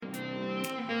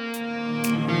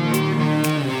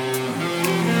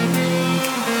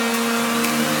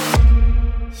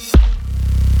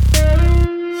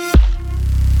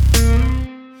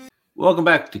Welcome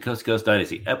back to Coast to Coast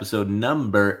Dynasty, episode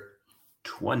number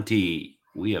 20.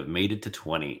 We have made it to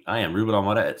 20. I am Ruben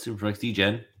Almada at Superflex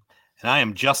DGen. And I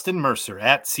am Justin Mercer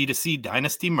at C2C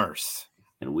Dynasty Merce.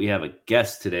 And we have a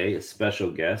guest today, a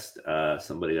special guest,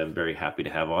 somebody that I'm very happy to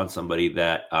have on, somebody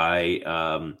that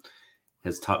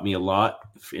has taught me a lot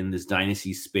in this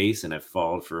Dynasty space, and I've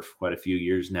followed for quite a few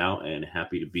years now, and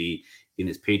happy to be in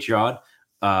his Patreon.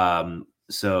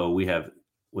 So we have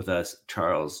with us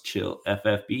Charles Chill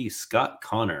FFB, Scott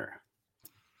Connor.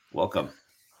 Welcome.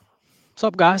 What's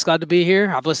up, guys? Glad to be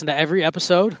here. I've listened to every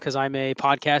episode because I'm a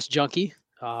podcast junkie.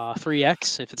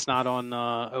 3X. If it's not on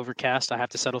Overcast, I have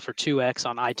to settle for 2X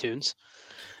on iTunes.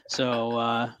 So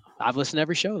I've listened to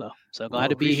every show, though. So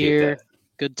glad to be here. That.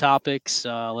 Good topics.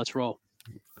 Let's roll.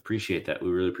 Appreciate that. We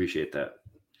really appreciate that.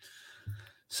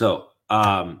 So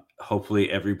hopefully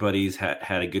everybody's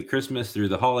had a good Christmas through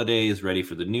the holidays, ready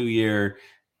for the new year.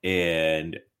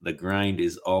 And the grind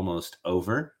is almost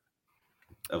over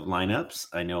of lineups.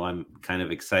 I know I'm kind of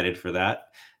excited for that.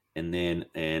 And then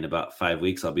in about 5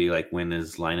 weeks, I'll be like, when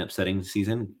is lineup setting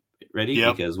season ready?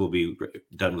 Yep. Because we'll be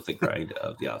done with the grind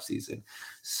of the off season.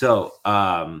 So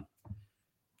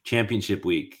championship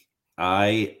week,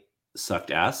 I sucked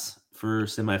ass for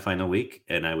semifinal week,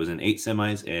 and I was in 8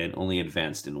 semis and only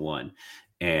advanced in 1.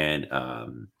 And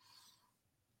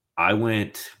I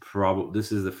went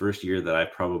this is the first year that I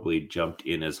probably jumped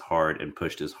in as hard and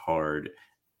pushed as hard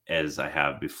as I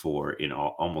have before in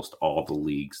almost all the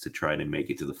leagues to try to make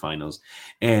it to the finals.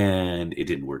 And it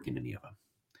didn't work in any of them.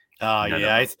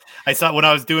 I saw when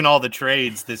I was doing all the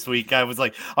trades this week, I was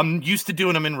like, I'm used to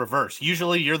doing them in reverse.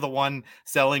 Usually you're the one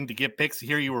selling to get picks.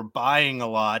 Here you were buying a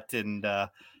lot. And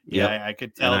I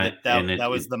could tell that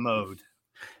was the mode.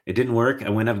 It didn't work. I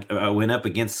went up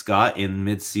against Scott in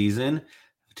mid-season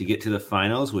to get to the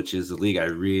finals, which is the league I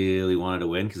really wanted to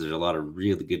win because there's a lot of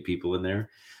really good people in there.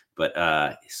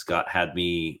 But Scott had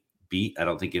me beat. I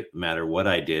don't think it mattered what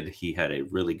I did. He had a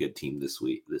really good team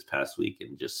this past week,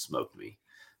 and just smoked me.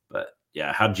 But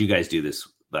yeah, how did you guys do this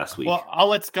last week? Well, I'll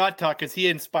let Scott talk because he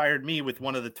inspired me with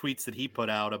one of the tweets that he put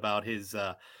out about his,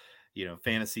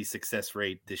 fantasy success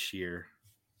rate this year.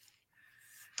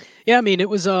 Yeah, I mean, it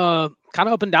was kind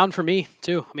of up and down for me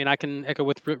too. I mean, I can echo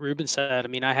what Ruben said. I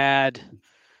mean, I had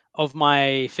of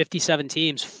my 57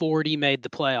 teams, 40 made the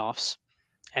playoffs,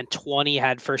 and 20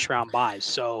 had first round buys.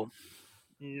 So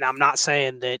I'm not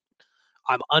saying that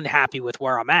I'm unhappy with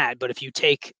where I'm at, but if you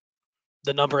take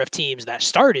the number of teams that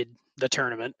started the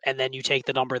tournament and then you take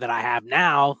the number that I have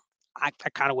now, I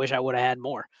kind of wish I would have had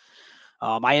more.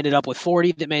 I ended up with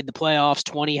 40 that made the playoffs,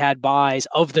 20 had buys.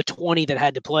 Of the 20 that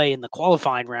had to play in the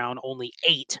qualifying round, only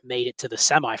 8 made it to the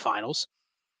semifinals.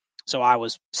 So I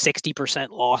was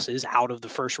 60% losses out of the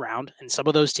first round. And some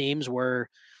of those teams were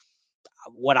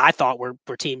what I thought were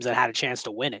teams that had a chance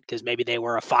to win it because maybe they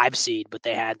were a 5 seed, but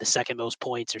they had the second most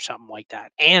points or something like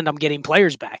that. And I'm getting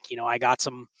players back. I got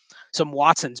some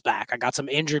Watsons back. I got some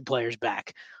injured players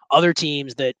back. Other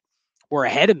teams that were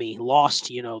ahead of me lost,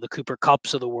 the Cooper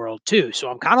Kupps of the world too. So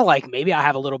I'm kind of like, maybe I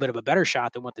have a little bit of a better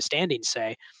shot than what the standings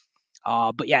say.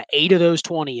 But yeah, 8 of those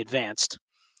 20 advanced.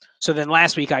 So then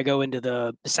last week I go into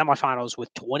the semifinals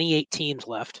with 28 teams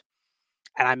left,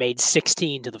 and I made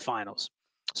 16 to the finals.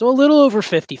 So a little over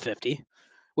 50-50,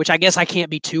 which I guess I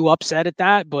can't be too upset at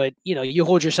that. But, you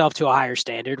hold yourself to a higher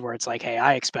standard where it's like, hey,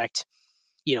 I expect,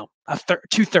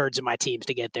 2/3 of my teams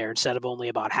to get there instead of only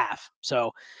about half.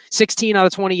 So 16 out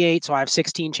of 28. So I have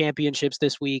 16 championships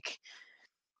this week.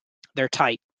 They're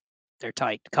tight.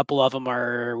 A couple of them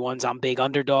are ones I'm big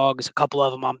underdogs. A couple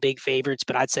of them I'm big favorites,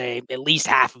 but I'd say at least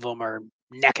half of them are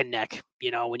neck and neck.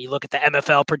 When you look at the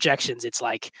MFL projections, it's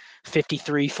like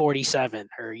 53-47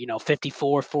 or,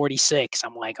 54-46.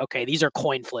 I'm like, okay, these are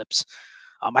coin flips.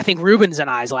 I think Ruben's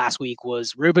and I's last week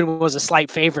Ruben was a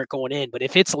slight favorite going in, but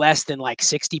if it's less than like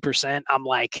 60%, I'm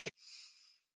like,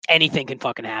 anything can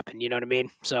fucking happen. You know what I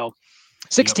mean? So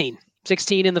 16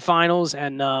 in the finals.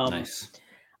 And nice.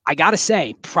 I got to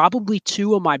say, probably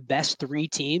 2 of my best 3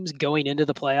 teams going into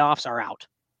the playoffs are out.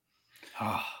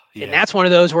 Oh, yeah. And that's one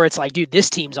of those where it's like, dude, this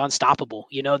team's unstoppable.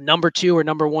 Number 2 or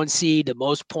number 1 seed, the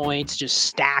most points, just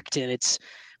stacked.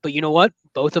 But you know what?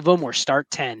 Both of them were start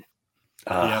 10.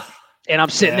 And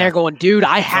I'm sitting there going, dude,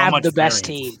 I have the best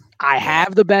team. I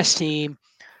have the best team.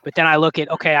 But then I look at,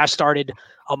 okay, I started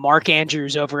a Mark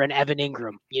Andrews over an Evan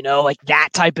Ingram, like that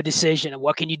type of decision. And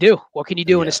what can you do? What can you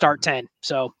do in a start 10?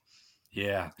 So.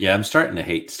 Yeah, I'm starting to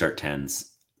hate start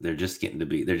 10s. They're just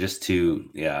they're just too,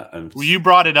 Well, you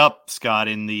brought it up, Scott,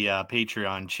 in the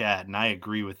Patreon chat, and I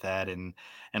agree with that. And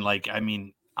like, I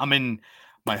mean, I'm in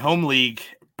my home league,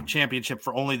 championship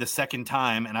for only the second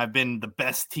time, and I've been the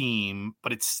best team,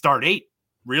 but it's start 8.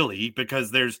 really,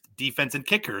 because there's defense and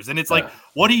kickers. And it's like,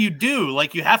 what do you do?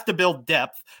 Like, you have to build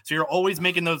depth. So you're always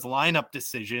making those lineup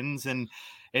decisions. And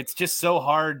it's just so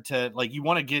hard to, like, you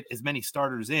want to get as many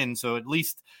starters in. So at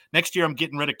least next year I'm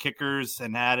getting rid of kickers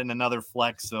and adding another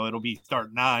flex. So it'll be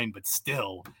start 9, but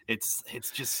still it's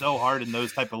just so hard in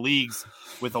those type of leagues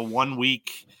with a 1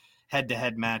 week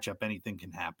head-to-head matchup. Anything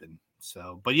can happen.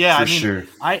 So, but yeah, sure.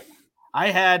 I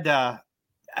had, out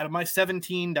of my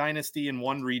 17 dynasty and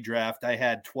 1 redraft, I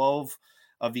had 12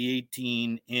 of the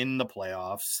 18 in the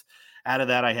playoffs. Out of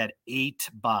that, I had 8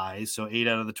 buys, so 8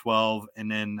 out of the 12. And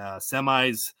then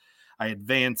semis, I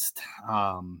advanced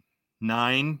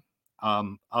 9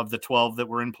 of the 12 that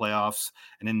were in playoffs.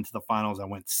 And into the finals, I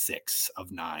went 6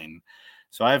 of 9.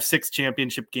 So I have 6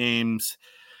 championship games.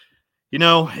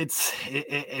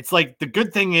 It's like, the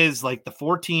good thing is, like, the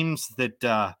 4 teams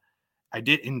that I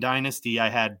did in dynasty, I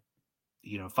had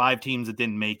 5 teams that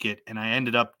didn't make it, and I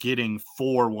ended up getting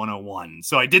 4 101.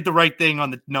 So I did the right thing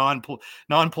on the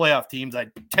non-playoff teams. I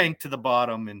tanked to the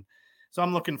bottom, and so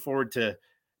I'm looking forward to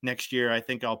next year. I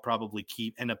think I'll probably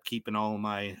end up keeping all of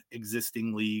my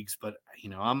existing leagues, but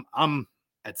I'm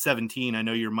at 17. I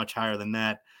know you're much higher than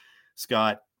that,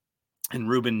 Scott. And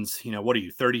Ruben's, what are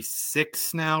you,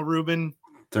 36 now, Ruben?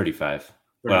 35.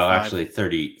 Well, actually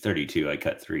 32. I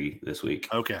cut 3 this week.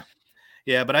 Okay.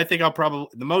 Yeah, but I think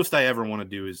the most I ever want to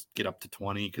do is get up to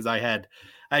 20, because I had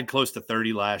close to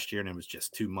 30 last year, and it was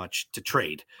just too much to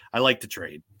trade. I like to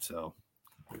trade, so.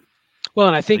 Well,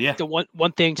 and I think the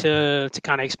one thing to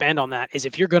kind of expand on that is,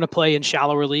 if you're going to play in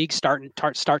shallower leagues, start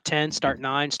 10, start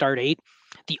 9, start 8,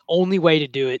 the only way to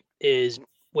do it is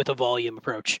with a volume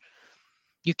approach.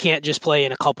 You can't just play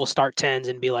in a couple start 10s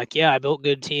and be like, yeah, I built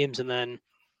good teams, and then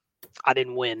I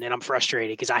didn't win, and I'm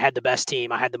frustrated because I had the best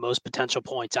team. I had the most potential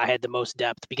points. I had the most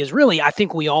depth. Because really, I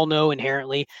think we all know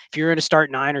inherently, if you're in a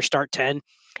start 9 or start 10,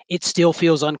 it still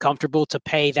feels uncomfortable to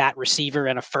pay that receiver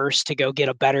and a first to go get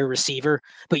a better receiver.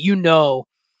 But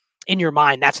in your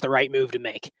mind, that's the right move to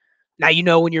make. Now,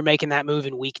 when you're making that move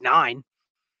in week 9,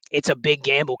 it's a big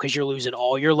gamble because you're losing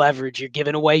all your leverage. You're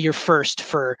giving away your first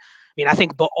for – I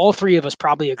think all 3 of us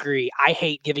probably agree. I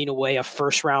hate giving away a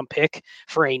first-round pick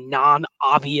for a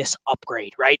non-obvious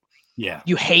upgrade, right? Yeah.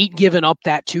 You hate giving up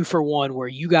that 2-for-1 where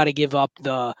you got to give up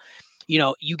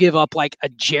you give up like a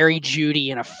Jerry Jeudy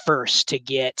and a first to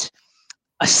get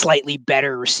a slightly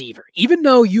better receiver, even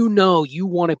though you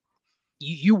want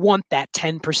that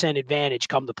 10% advantage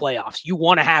come the playoffs. You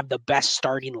want to have the best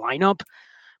starting lineup,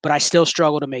 but I still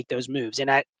struggle to make those moves.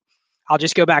 And I'll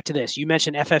just go back to this. You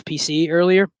mentioned FFPC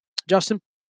earlier, Justin.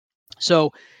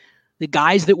 So the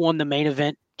guys that won the main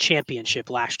event championship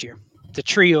last year, the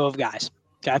trio of guys,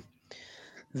 okay,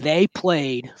 they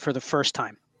played for the first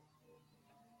time.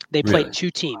 They played Really?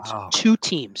 2 teams. Wow. 2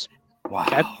 teams. Wow.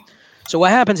 Okay? So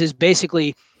what happens is,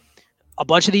 basically a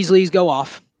bunch of these leagues go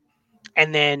off,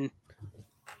 and then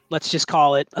let's just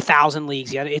call it 1,000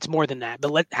 leagues. Yeah, it's more than that.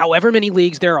 But however many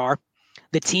leagues there are,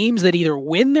 the teams that either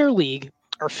win their league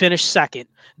or finish second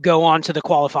go on to the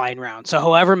qualifying round. So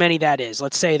however many that is,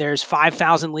 let's say there's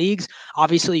 5,000 leagues.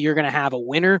 Obviously, you're going to have a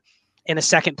winner and a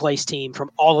second place team from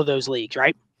all of those leagues,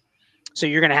 right? So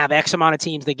you're going to have X amount of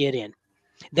teams that get in.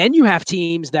 Then you have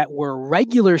teams that were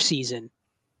regular season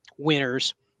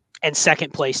winners and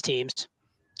second place teams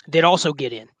that also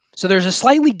get in. So there's a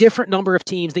slightly different number of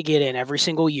teams that get in every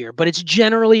single year, but it's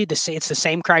generally the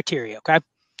same criteria, okay?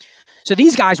 So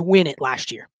these guys win it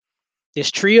last year.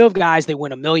 This trio of guys, they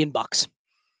win $1 million.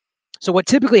 So what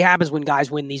typically happens when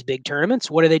guys win these big tournaments,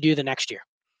 what do they do the next year?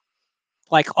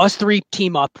 Like, us 3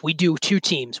 team up, we do 2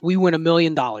 teams, we win $1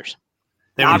 million.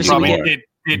 They would probably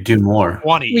do more.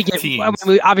 20 teams.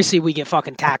 Obviously, we get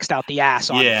fucking taxed out the ass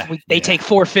on it. They take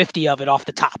 450 of it off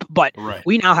the top, but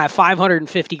we now have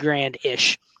 550 grand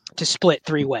ish to split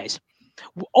 3 ways.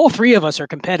 All 3 of us are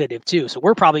competitive too, so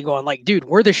we're probably going like, dude,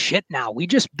 we're the shit now. We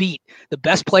just beat the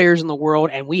best players in the world,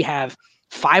 and we have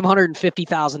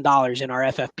 $550,000 in our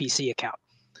FFPC account.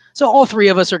 So all 3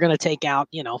 of us are going to take out,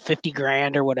 50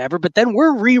 grand or whatever, but then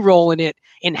we're re-rolling it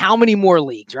in how many more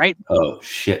leagues, right? Oh,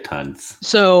 shit tons.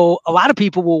 So a lot of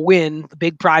people will win the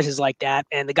big prizes like that.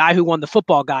 And the guy who won the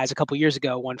football guys a couple years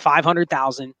ago won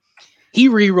 $500,000. He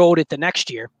re-rolled it the next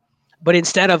year, but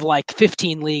instead of like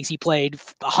 15 leagues, he played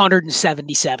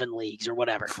 177 leagues or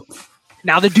whatever.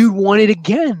 Now the dude won it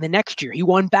again the next year. He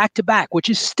won back-to-back, which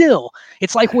is still,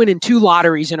 it's like winning 2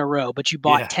 lotteries in a row, but you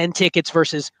bought 10 tickets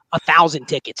versus 1,000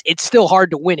 tickets. It's still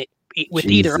hard to win it with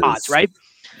either odds, right?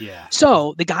 Yeah.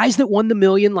 So the guys that won the $1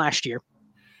 million last year,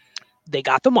 they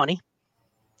got the money.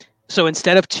 So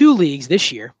instead of 2 leagues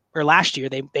this year, or last year,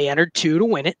 they entered 2 to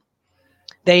win it.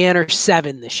 They enter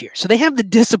 7 this year. So they have the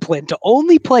discipline to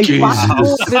only play 5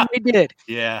 more than they did.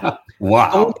 Yeah.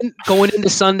 Wow. Going into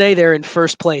Sunday, they're in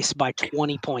first place by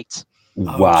 20 points.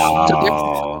 Wow.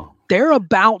 So they're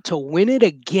about to win it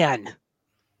again.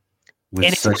 With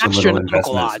and it's such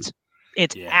astronomical odds.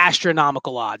 It's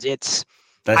astronomical odds. I'd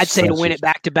say to win it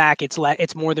back to back, it's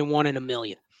more than 1 in a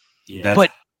million. Yeah.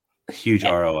 That's a huge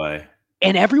ROI.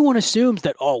 And everyone assumes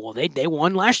that, they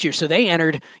won last year, so they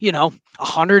entered,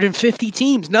 150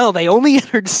 teams. No, they only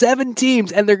entered 7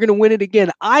 teams, and they're going to win it again.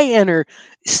 I enter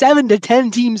 7 to 10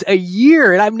 teams a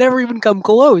year, and I've never even come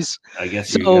close. I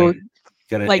guess you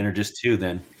got to enter just 2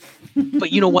 then.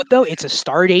 But you know what, though? It's a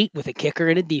start 8 with a kicker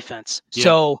and a defense. Yeah.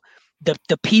 So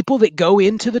the people that go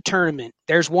into the tournament,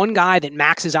 there's one guy that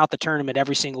maxes out the tournament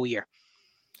every single year.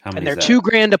 And they're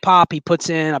 $2,000 a pop. He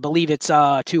puts in, I believe it's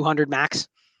 200 max.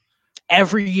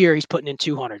 Every year he's putting in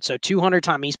 200. So 200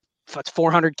 times that's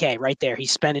 $400K right there.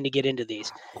 He's spending to get into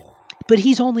these. But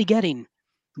he's only getting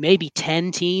maybe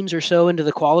 10 teams or so into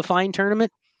the qualifying tournament.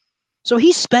 So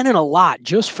he's spending a lot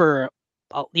just for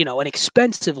an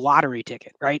expensive lottery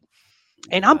ticket, right?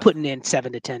 And I'm putting in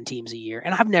 7 to 10 teams a year,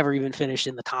 and I've never even finished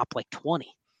in the top 20.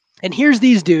 And here's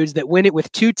these dudes that win it with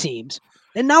 2 teams,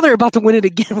 and now they're about to win it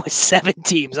again with 7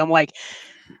 teams. I'm like,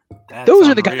 those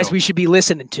are the guys we should be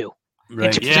listening to.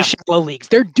 Right. In terms of shallow leagues.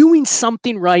 They're doing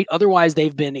something right. Otherwise,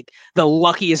 they've been the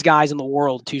luckiest guys in the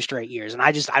world 2 straight years. And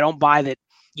I don't buy that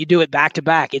you do it back to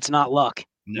back. It's not luck.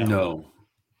 No,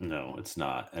 it's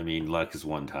not. I mean, luck is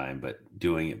one time, but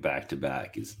doing it back to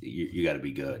back is you got to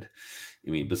be good. I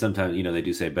mean, but sometimes, they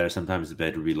do say better sometimes it's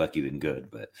better to be lucky than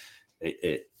good. But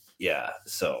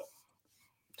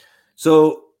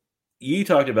So you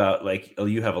talked about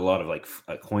you have a lot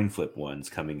of coin flip ones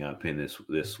coming up in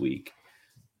this week.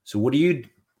 So what's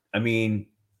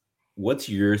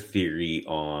your theory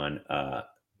on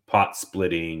pot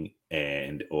splitting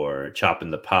or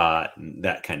chopping the pot and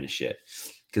that kind of shit?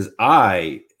 Because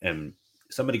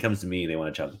somebody comes to me, they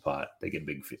want to chop the pot, they get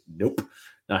big. Nope,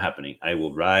 not happening. I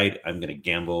will ride. I'm going to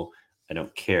gamble. I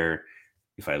don't care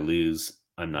if I lose.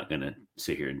 I'm not going to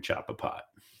sit here and chop a pot.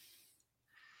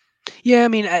 Yeah,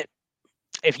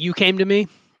 if you came to me,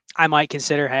 I might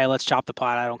consider, hey, let's chop the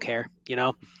pot. I don't care.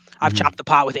 I've chopped the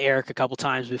pot with Eric a couple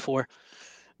times before,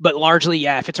 but largely,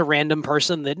 if it's a random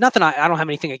person I don't have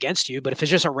anything against you, but if it's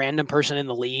just a random person in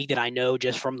the league that I know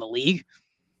just from the league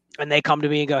and they come to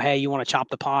me and go, hey, you want to chop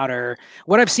the pot? Or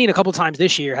what I've seen a couple times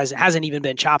this year hasn't even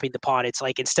been chopping the pot. It's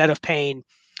like, instead of paying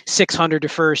 600 to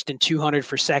first and 200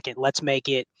 for second, let's make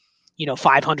it,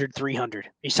 500, 300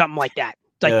 or something like that.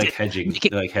 Like hedging.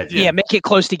 Hedging. Yeah, make it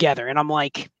close together. And I'm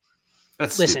like,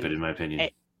 that's stupid in my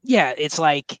opinion. It's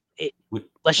like,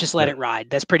 let's just let it ride.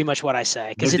 That's pretty much what I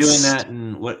say. They're doing that,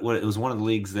 and what it was one of the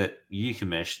leagues that you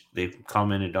commissioned. They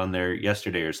commented on there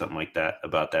yesterday or something like that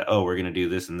about that. Oh, we're gonna do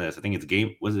this and this. I think it's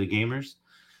Was it Gamers?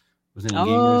 Was it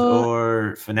Gamers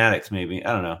or Fanatics? Maybe,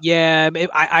 I don't know. Yeah,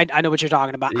 I know what you're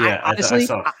talking about. Yeah, honestly,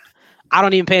 I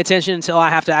don't even pay attention until I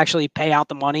have to actually pay out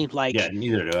the money.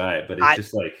 Neither do I. But it's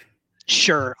just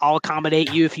sure, I'll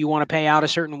accommodate you if you want to pay out a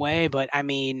certain way. But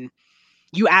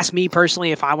you ask me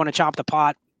personally if I want to chop the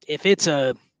pot. If it's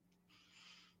a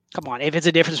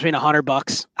difference between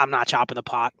 $100, I'm not chopping the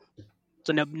pot.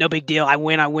 So no big deal. I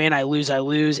win, I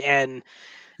lose. And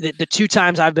the 2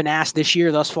 times I've been asked this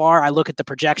year thus far, I look at the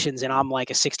projections and I'm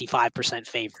like a 65%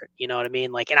 favorite. You know what I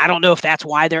mean? And I don't know if that's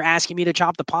why they're asking me to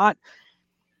chop the pot,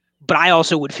 but I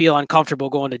also would feel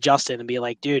uncomfortable going to Justin and be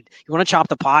like, dude, you want to chop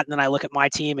the pot? And then I look at my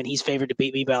team and he's favored to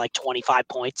beat me by 25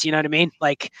 points. You know what I mean?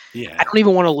 I don't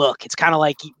even want to look. It's kind of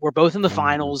like we're both in the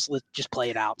finals. Let's just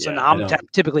play it out. So now I'm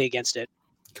typically against it.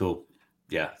 Cool.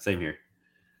 Yeah, same here.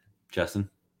 Justin?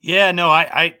 Yeah, no,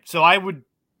 so I would,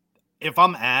 if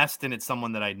I'm asked and it's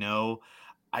someone that I know,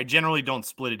 I generally don't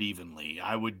split it evenly.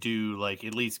 I would do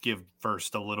at least give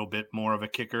first a little bit more of a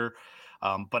kicker.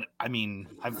 But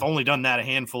I've only done that a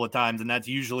handful of times, and that's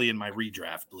usually in my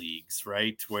redraft leagues,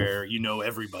 right? Where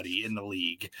everybody in the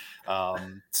league.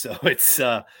 So it's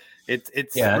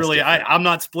really I'm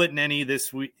not splitting any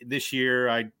this year.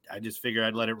 I just figured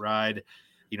I'd let it ride.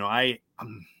 I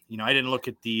didn't look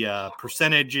at the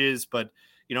percentages, but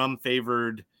I'm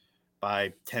favored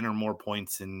by 10 or more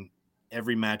points in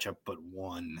every matchup but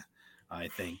one, I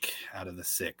think, out of the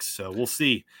 6. So we'll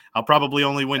see. I'll probably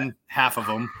only win half of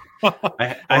them.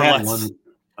 I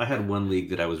had one league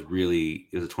that it was a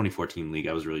 2014 league.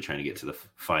 I was really trying to get to the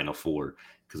Final Four,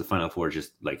 because the Final Four is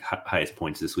just highest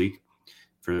points this week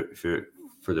for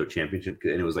the championship,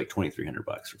 and it was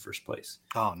 $2,300 for first place.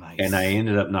 Oh, nice! And I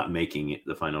ended up not making it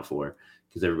the Final Four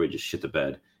because everybody just shit the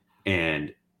bed.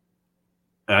 And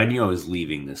I knew I was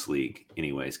leaving this league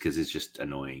anyways because it's just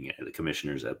annoying. The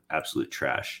commissioner's absolute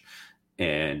trash,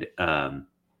 and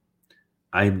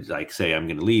I'm like, say I'm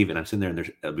going to leave, and I'm sitting there,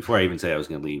 and before I even say I was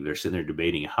going to leave, they're sitting there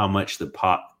debating how much the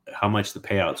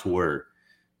payouts were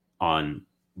on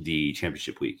the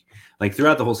championship week. Like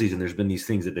throughout the whole season, there's been these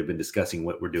things that they've been discussing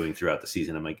what we're doing throughout the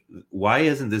season. I'm like, why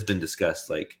hasn't this been discussed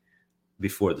like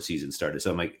before the season started?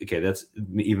 So I'm like, okay, that's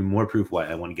even more proof why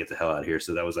I want to get the hell out of here.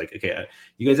 So that was like, okay,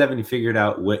 you guys haven't figured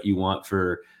out what you want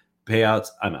for payouts.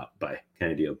 I'm out. Bye,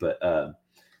 kind of deal. But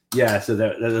yeah, so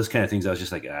that those kind of things. I was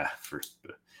just like,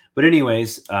 But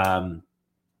anyways,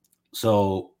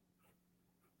 so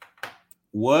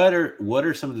what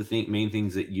are some of the main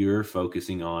things that you're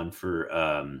focusing on for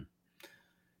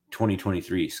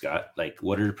 2023, Scott? Like,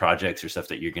 what are the projects or stuff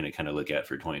that you're going to kind of look at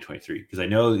for 2023? Because I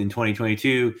know in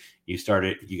 2022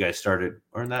 you guys started,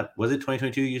 or in that was it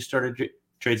 2022 you started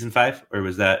Trades in 5, or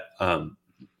was that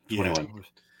 21?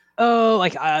 Oh,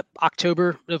 like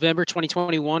October, November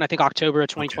 2021. I think October of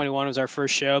 2021 was our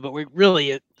first show, but we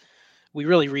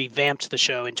really revamped the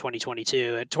show in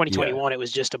 2022. In 2021, it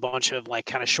was just a bunch of like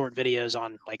kind of short videos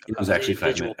on like it was actually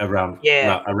 5 minutes, around 5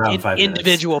 minutes.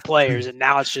 Individual players, and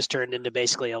now it's just turned into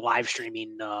basically a live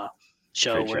streaming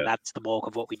show where that's the bulk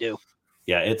of what we do.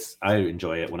 Yeah, I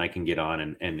enjoy it when I can get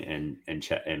on and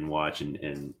chat and watch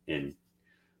and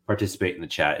participate in the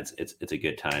chat. It's a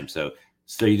good time. So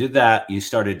you did that.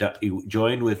 You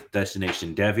joined with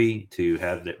Destination Devi to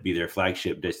have that be their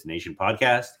flagship destination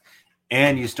podcast.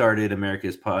 And you started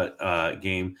America's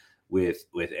game with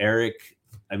Eric.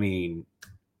 I mean,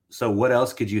 so what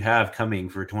else could you have coming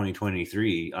for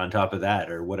 2023 on top of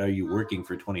that? Or what are you working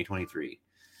for 2023?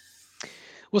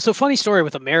 Well, so funny story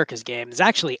with America's game is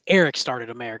actually Eric started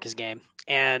America's game,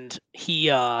 and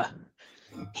he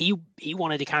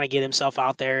wanted to kind of get himself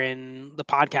out there in the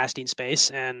podcasting space.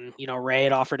 And, Ray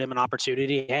had offered him an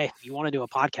opportunity. Hey, if you want to do a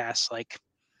podcast, like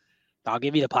I'll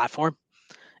give you the platform.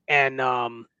 And,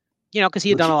 because he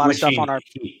had done a lot of stuff on our.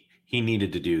 He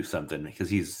needed to do something because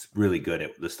he's really good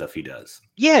at the stuff he does.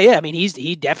 Yeah. I mean,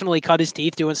 he definitely cut his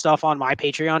teeth doing stuff on my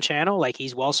Patreon channel. Like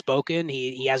he's well spoken.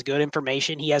 He has good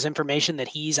information. He has information that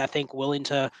he's, I think, willing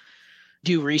to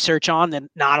do research on that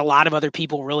not a lot of other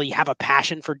people really have a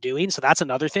passion for doing. So that's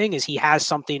another thing is he has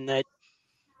something that,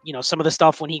 some of the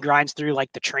stuff when he grinds through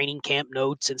like the training camp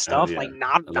notes and stuff, like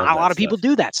not a lot of people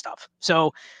do that stuff.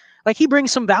 So like he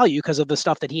brings some value because of the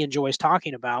stuff that he enjoys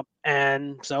talking about.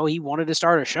 And so he wanted to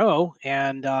start a show,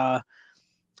 and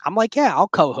I'm like, yeah, I'll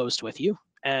co-host with you.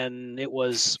 And it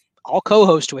was, I'll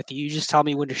co-host with you. You just tell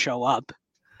me when to show up,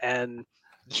 and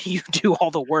you do all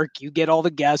the work. You get all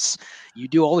the guests, you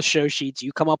do all the show sheets,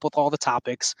 you come up with all the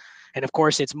topics. And of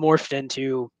course it's morphed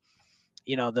into,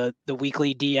 the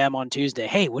weekly DM on Tuesday.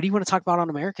 Hey, what do you want to talk about on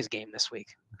America's game this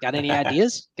week? Got any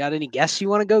ideas? Got any guests you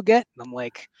want to go get? And I'm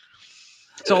like,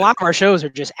 so a lot of our shows are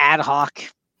just ad hoc,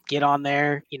 get on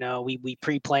there. We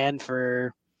pre-plan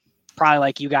for probably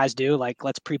like you guys do, like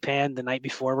let's pre-plan the night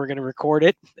before we're going to record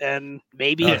it. And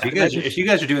maybe if you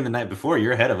guys are doing the night before,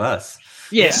 you're ahead of us.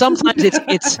 Yeah. Sometimes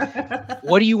it's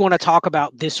what do you want to talk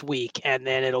about this week? And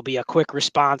then it'll be a quick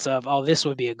response of, oh, this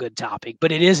would be a good topic,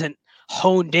 but it isn't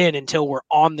honed in until we're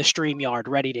on the StreamYard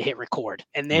ready to hit record.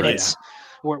 And then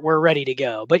we're ready to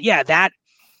go. But yeah, that,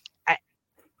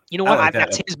 you know what?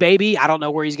 That's his baby. I don't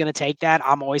know where he's going to take that.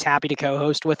 I'm always happy to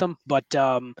co-host with him, but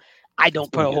I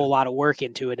don't put a whole lot of work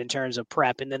into it in terms of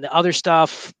prep. And then the other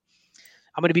stuff,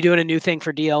 I'm going to be doing a new thing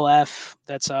for DLF.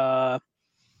 That's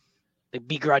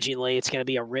begrudgingly, it's going to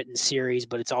be a written series,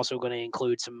 but it's also going to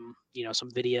include some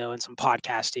video and some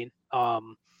podcasting.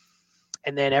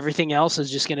 And then everything else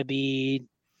is just going to be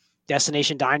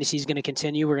Destination Dynasty is going to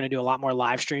continue. We're going to do a lot more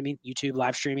live streaming, YouTube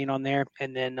live streaming on there.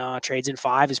 And then Trades in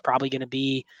 5 is probably going to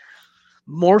be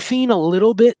morphing a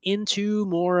little bit into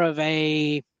more of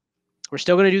a, we're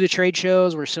still going to do the trade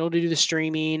shows. We're still going to do the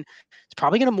streaming. It's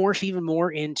probably going to morph even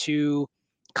more into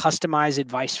customized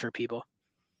advice for people.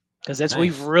 Because that's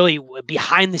we've really,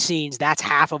 behind the scenes, that's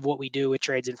half of what we do with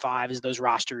Trades in 5 is those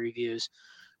roster reviews.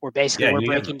 Where basically we're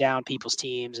breaking down people's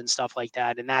teams and stuff like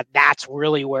that. And that's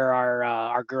really where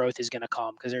our growth is going to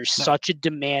come, because there's such a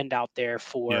demand out there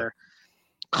for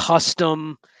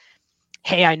custom.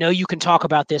 Hey, I know you can talk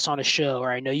about this on a show,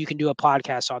 or I know you can do a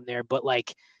podcast on there, but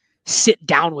like sit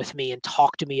down with me and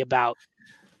talk to me about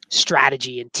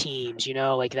strategy and teams,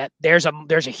 like that. There's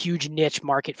a huge niche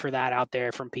market for that out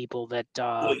there from people that,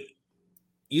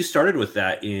 you started with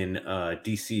that in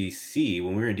DCC.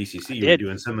 When we were in DCC, you were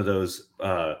doing some of those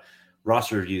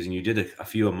roster reviews, and you did a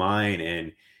few of mine.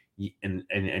 And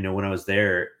I know when I was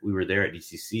there, we were there at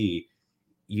DCC.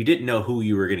 You didn't know who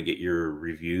you were going to get your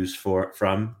reviews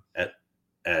from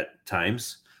at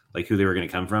times, like who they were going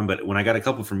to come from. But when I got a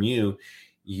couple from you,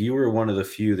 you were one of the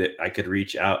few that I could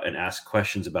reach out and ask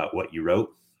questions about what you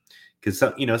wrote. Because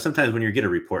sometimes when you get a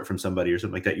report from somebody or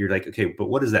something like that, you're like, okay, but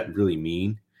what does that really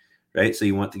mean, right? So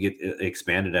you want to get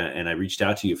expanded on, and I reached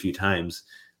out to you a few times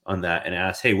on that and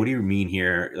asked, hey, what do you mean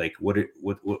here? Like, what are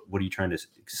you trying to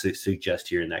suggest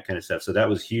here, and that kind of stuff. So that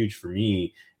was huge for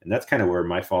me, and that's kind of where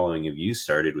my following of you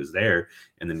started, was there,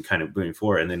 and then kind of moving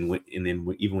forward, and then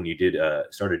even when you did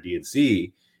started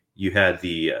DNC, you had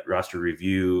the roster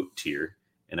review tier,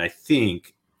 and I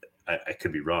think. I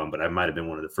could be wrong, but I might have been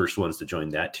one of the first ones to join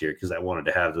that tier because I wanted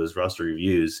to have those roster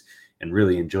reviews and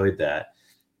really enjoyed that.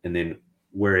 And then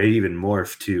where it even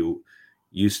morphed to,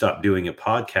 you stopped doing a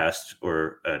podcast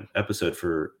or an episode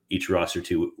for each roster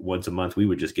to once a month. We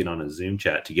would just get on a Zoom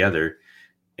chat together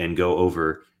and go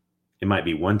over. It might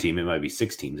be one team, it might be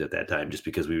 6 teams at that time, just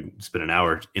because we would spend an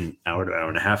hour to hour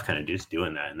and a half kind of just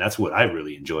doing that. And that's what I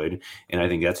really enjoyed. And I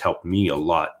think that's helped me a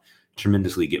lot,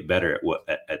 tremendously get better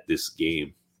at this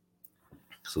game.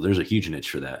 So there's a huge niche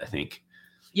for that, I think.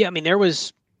 Yeah, I mean,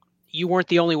 you weren't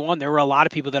the only one. There were a lot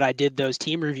of people that I did those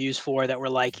team reviews for that were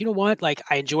like, you know what? Like,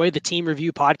 I enjoy the team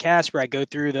review podcast where I go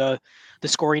through the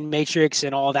scoring matrix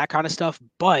and all that kind of stuff.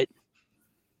 But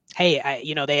hey,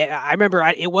 I remember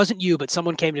it wasn't you, but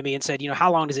someone came to me and said,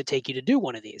 how long does it take you to do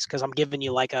one of these? Because I'm giving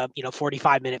you like a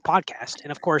 45-minute podcast,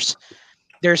 and of course,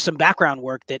 there's some background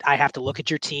work that I have to look at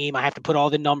your team. I have to put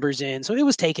all the numbers in. So it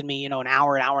was taking me, an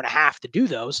hour and a half to do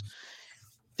those.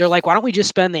 They're like, why don't we just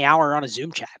spend the hour on a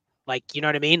Zoom chat? Like, you know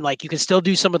what I mean? Like, you can still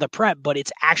do some of the prep, but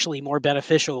it's actually more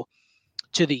beneficial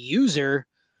to the user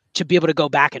to be able to go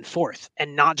back and forth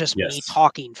and not just me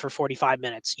talking for 45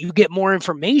 minutes. You get more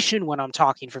information when I'm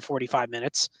talking for 45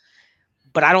 minutes,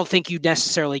 but I don't think you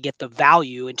necessarily get the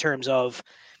value in terms of,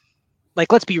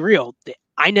 like, let's be real.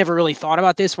 I never really thought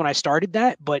about this when I started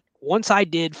that, but once I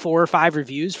did 4 or 5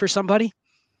 reviews for somebody,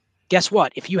 guess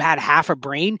what? If you had half a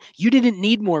brain, you didn't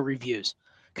need more reviews.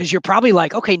 Because you're probably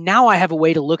like, okay, now I have a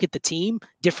way to look at the team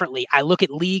differently. I look at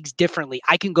leagues differently.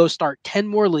 I can go start 10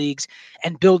 more leagues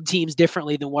and build teams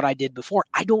differently than what I did before.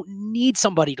 I don't need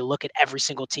somebody to look at every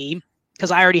single team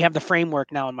because I already have the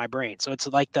framework now in my brain. So it's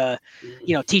like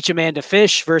teach a man to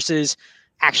fish versus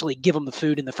actually give them the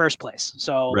food in the first place.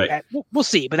 So we'll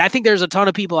see. But I think there's a ton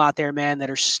of people out there, man, that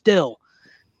are still,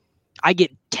 I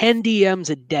get 10 DMs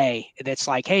a day that's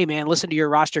like, hey, man, listen to your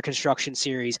roster construction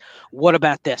series. What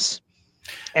about this?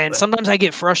 And sometimes I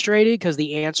get frustrated because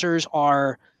the answers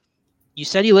are, you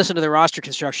said you listened to the roster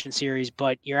construction series,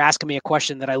 but you're asking me a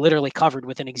question that I literally covered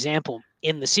with an example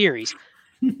in the series.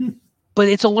 But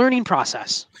it's a learning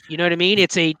process. You know what I mean?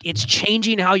 It's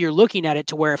changing how you're looking at it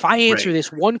to where if I answer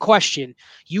this one question,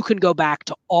 you can go back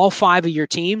to all 5 of your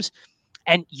teams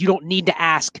and you don't need to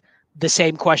ask the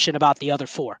same question about the other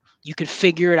 4. You can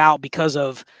figure it out because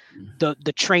of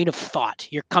the train of thought.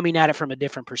 You're coming at it from a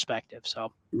different perspective.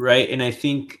 So right. And I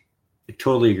think I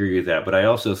totally agree with that. But I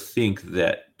also think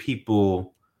that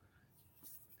people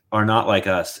are not like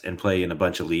us and play in a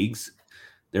bunch of leagues.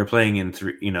 They're playing in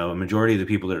 3, a majority of the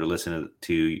people that are listening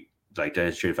to like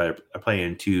Dynasty Trade Fighter are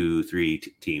playing 2, 3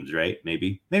 teams, right?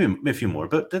 Maybe a few more,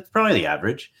 but that's probably the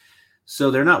average. So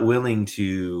they're not willing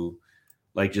to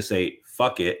like just say,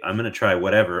 fuck it, I'm going to try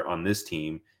whatever on this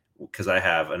team because I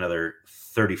have another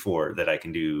 34 that I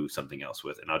can do something else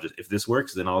with. And I'll just, if this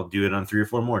works, then I'll do it on 3 or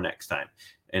 4 more next time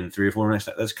and 3 or 4 more next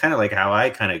time. That's kind of like how I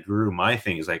kind of grew my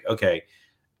thing is like, okay,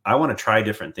 I want to try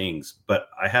different things, but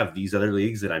I have these other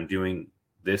leagues that I'm doing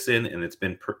this in, and it's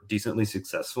been decently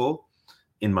successful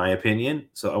in my opinion.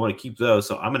 So I want to keep those.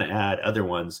 So I'm going to add other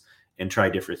ones and try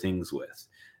different things with.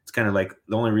 It's kind of like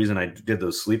the only reason I did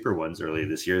those sleeper ones earlier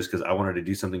this year is because I wanted to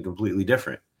do something completely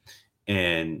different.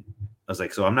 And I was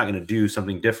like, so I'm not going to do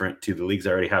something different to the leagues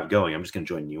I already have going. I'm just going to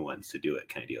join new ones to do it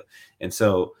kind of deal. And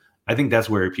so I think that's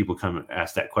where people come and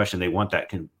ask that question. They want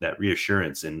that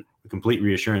reassurance and complete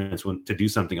reassurance to do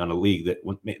something on a league that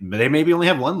they maybe only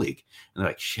have one league. And they're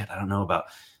like, shit, I don't know about,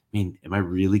 am I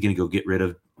really going to go get rid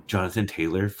of Jonathan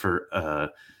Taylor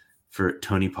for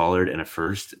Tony Pollard and a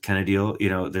first kind of deal?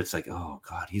 That's like, oh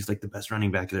God, he's like the best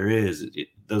running back there is.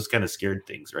 Those kind of scared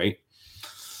things, right?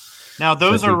 Now,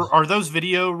 those are those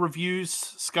video reviews,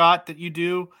 Scott, that you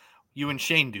do? You and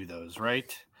Shane do those,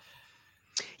 right?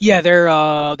 Yeah,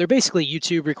 they're basically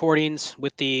YouTube recordings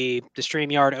with the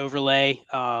StreamYard overlay,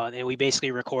 and we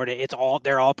basically record it.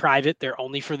 They're all private. They're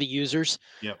only for the users.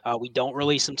 Yep. We don't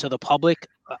release them to the public,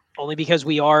 only because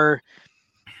we are,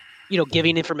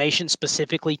 giving information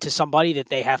specifically to somebody that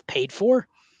they have paid for.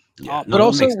 But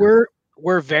also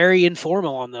we're very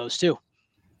informal on those too.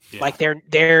 Yeah. Like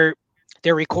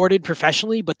they're recorded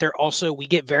professionally, but we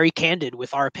get very candid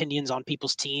with our opinions on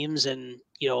people's teams. And,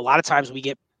 a lot of times we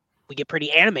get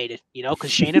pretty animated,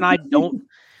 because Shane and I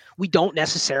don't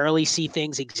necessarily see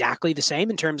things exactly the same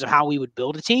in terms of how we would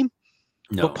build a team.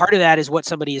 No. But part of that is what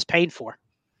somebody is paid for.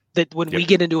 That when we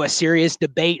get into a serious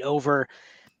debate over,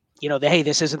 hey,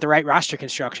 this isn't the right roster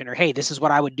construction, or hey, this is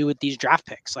what I would do with these draft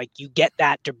picks. Like, you get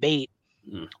that debate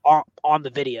on the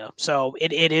video. So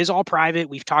it is all private.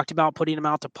 We've talked about putting them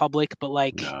out to public, but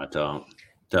no,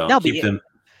 don't keep them.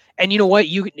 And you know what?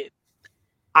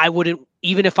 I wouldn't,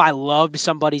 even if I loved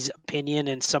somebody's opinion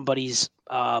and somebody's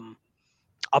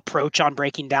approach on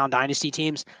breaking down dynasty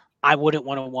teams, I wouldn't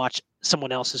want to watch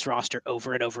someone else's roster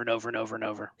over and over and over and over and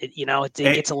over. It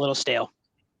gets a little stale.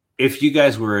 If you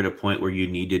guys were at a point where you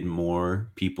needed more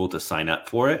people to sign up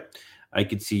for it, I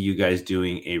could see you guys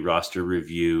doing a roster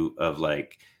review of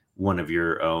like one of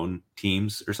your own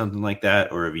teams or something like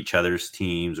that, or of each other's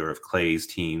teams, or of Clay's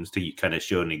teams, to kind of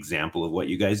show an example of what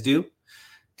you guys do,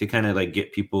 to kind of like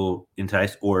get people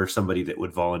enticed, or somebody that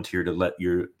would volunteer to let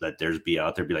theirs be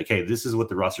out there, be like, hey, this is what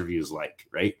the roster review is like,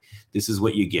 right? This is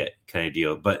what you get, kind of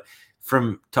deal. But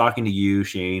from talking to you,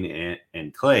 Shane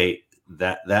and Clay,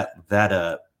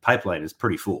 that pipeline is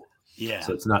pretty full. Yeah.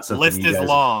 So it's not something List is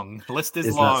long. It's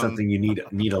not something you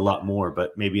need a lot more,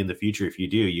 but maybe in the future, if you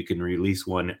do, you can release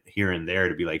one here and there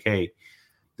to be like, hey,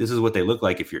 this is what they look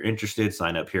like. If you're interested,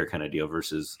 sign up here, kind of deal,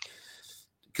 versus,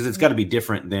 because it's got to be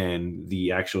different than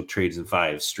the actual Trades in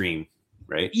 5 stream,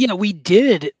 right? Yeah, we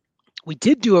did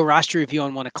do a roster review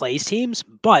on one of Clay's teams,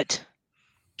 but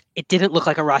it didn't look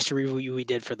like a roster review we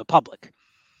did for the public.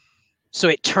 So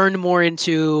it turned more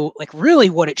into, like, really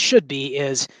what it should be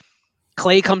is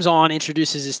Clay comes on,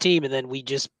 introduces his team, and then we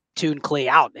just tune Clay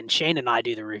out, and Shane and I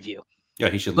do the review. Yeah,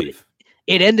 he should leave.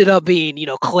 It ended up being,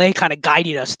 Clay kind of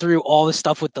guiding us through all the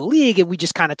stuff with the league, and we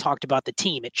just kind of talked about the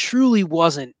team. It truly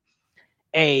wasn't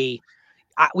we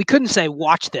couldn't say,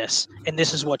 watch this, and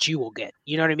this is what you will get.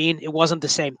 You know what I mean? It wasn't the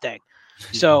same thing.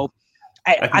 So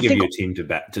I can give you a team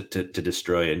to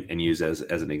destroy and use as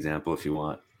an example if you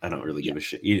want. I don't really give a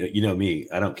shit. You know me.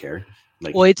 I don't care.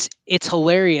 Like, well, it's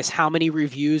hilarious how many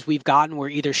reviews we've gotten where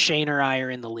either Shane or I are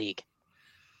in the league.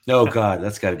 Oh God,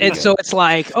 that's got to be. And so it's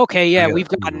like, okay, yeah, we've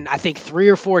gotten, I think, 3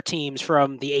 or 4 teams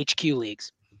from the HQ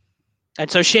leagues, and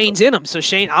so Shane's in them. So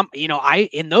Shane,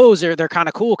 in those, they're kind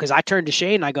of cool, because I turn to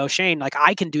Shane and I go, Shane, like,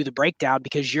 I can do the breakdown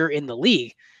because you're in the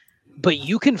league, but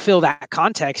you can fill that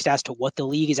context as to what the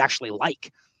league is actually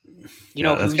like.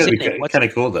 That's gonna be kind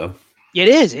of cool though. It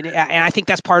is, and I think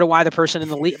that's part of why the person in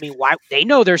the league, why they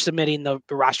know they're submitting the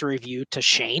roster review to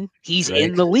Shane. He's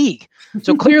in the league.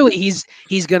 So clearly he's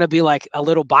going to be like a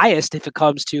little biased if it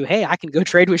comes to, hey, I can go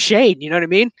trade with Shane. You know what I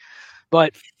mean?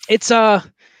 But it's, I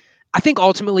think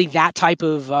ultimately that type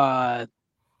of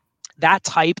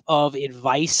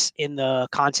advice in the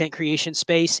content creation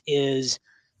space is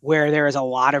where there is a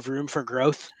lot of room for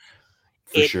growth.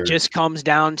 It just comes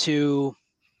down to,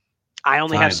 I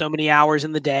only have so many hours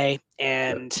in the day,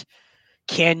 and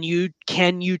can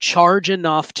you charge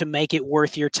enough to make it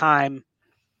worth your time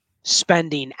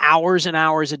spending hours and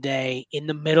hours a day in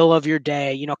the middle of your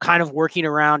day, kind of working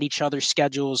around each other's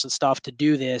schedules and stuff to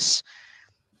do this?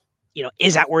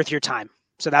 Is that worth your time?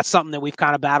 So that's something that we've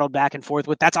kind of battled back and forth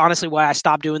with. That's honestly why I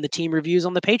stopped doing the team reviews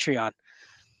on the Patreon.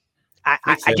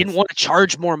 I didn't want to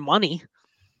charge more money,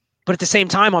 but at the same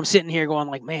time, I'm sitting here going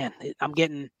like, man, I'm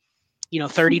getting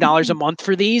 $30 a month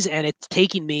for these, and it's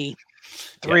taking me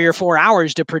 3 or 4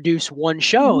 hours to produce one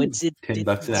show. It's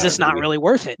just not really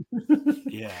worth it.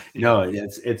 No,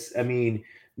 it's. I mean,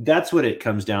 that's what it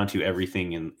comes down to.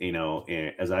 Everything,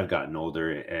 in as I've gotten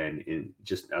older, and in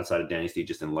just outside of Dynasty,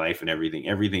 just in life and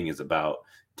everything is about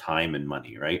time and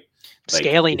money, right? Like,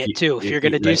 scaling it too. If you're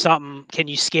going to do something, can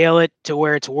you scale it to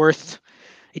where it's worth?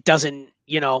 It doesn't.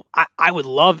 I would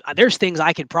love. There's things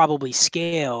I could probably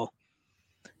scale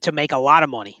to make a lot of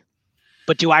money,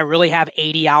 but do I really have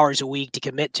 80 hours a week to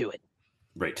commit to it?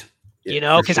 Right.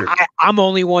 Yeah, because I'm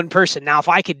only one person. Now, if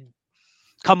I could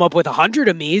come up with 100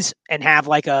 of me's and have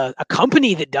like a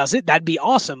company that does it, that'd be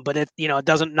awesome. But it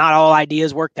doesn't, not all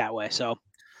ideas work that way. So.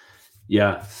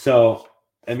 Yeah. So,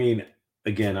 I mean,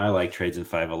 again, I like Trades in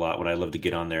 5 a lot. What I love to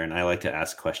get on there, and I like to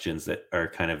ask questions that are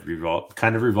kind of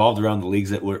revolved around the leagues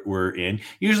that we're in.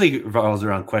 Usually it revolves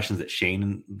around questions that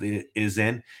Shane is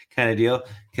in, kind of deal.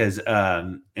 Because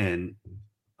and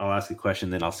I'll ask a question,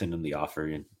 then I'll send him the offer,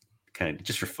 and kind of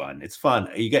just for fun. It's fun.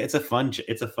 It's a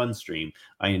fun stream.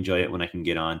 I enjoy it when I can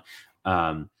get on.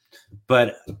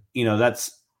 But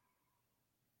that's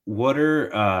what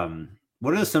are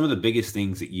some of the biggest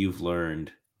things that you've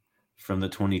learned from the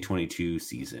 2022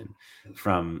 season,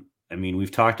 from I mean,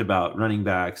 we've talked about running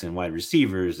backs and wide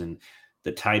receivers and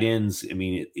the tight ends. I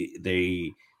mean,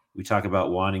 we talk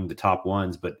about wanting the top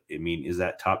ones, but I mean, is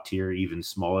that top tier even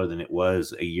smaller than it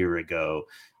was a year ago?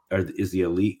 Or is the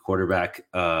elite quarterback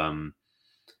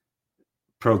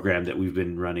program that we've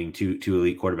been running to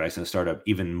elite quarterbacks in a startup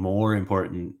even more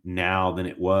important now than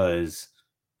it was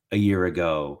a year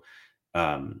ago?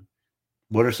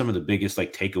 What are some of the biggest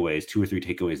takeaways, 2 or 3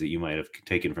 takeaways that you might have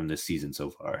taken from this season so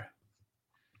far?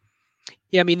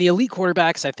 Yeah, I mean, the elite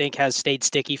quarterbacks, I think, has stayed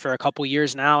sticky for a couple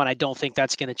years now, and I don't think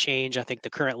that's going to change. I think the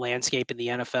current landscape in the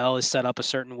NFL is set up a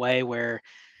certain way where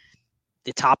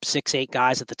the top 6, 8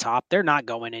 guys at the top, they're not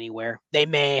going anywhere. They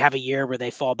may have a year where they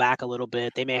fall back a little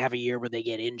bit. They may have a year where they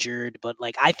get injured, but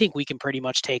I think we can pretty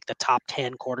much take the top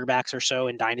 10 quarterbacks or so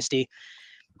in Dynasty,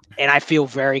 and I feel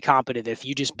very confident that if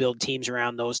you just build teams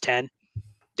around those 10,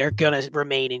 they're going to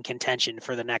remain in contention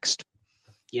for the next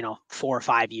 4 or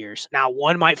 5 years. Now,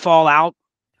 one might fall out.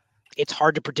 It's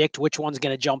hard to predict which one's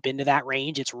going to jump into that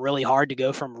range. It's really hard to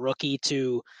go from rookie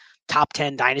to top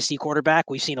 10 dynasty quarterback.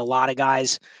 We've seen a lot of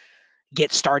guys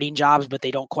get starting jobs, but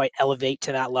they don't quite elevate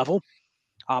to that level.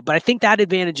 But I think that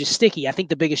advantage is sticky. I think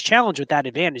the biggest challenge with that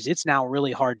advantage, it's now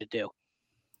really hard to do.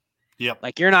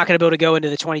 Yep. You're not going to be able to go into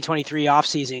the 2023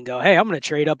 offseason and go, hey, I'm going to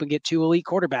trade up and get 2 elite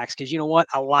quarterbacks. Because you know what?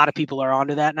 A lot of people are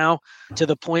onto that now, to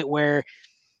the point where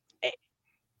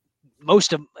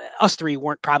most of us 3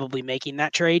 weren't probably making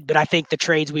that trade, but I think the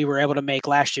trades we were able to make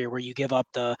last year, where you give up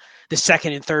the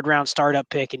 2nd and 3rd round startup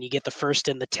pick and you get the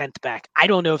 1st and the 10th back, I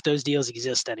don't know if those deals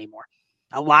exist anymore.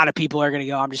 A lot of people are going to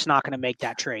go, I'm just not going to make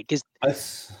that trade.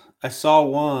 Because I saw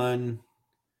one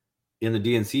in the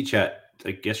DNC chat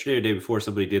yesterday or the day before.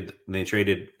 Somebody did, and they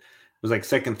traded. It was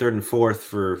 2nd, 3rd, and 4th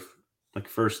for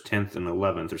 1st, 10th, and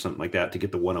 11th or something like that to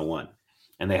get the 101,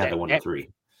 and they had the 103.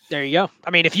 There you go.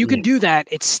 I mean, if you can do that,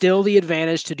 it's still the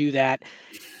advantage to do that.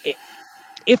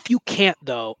 If you can't,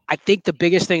 though, I think the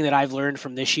biggest thing that I've learned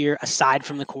from this year, aside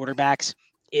from the quarterbacks,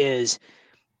 is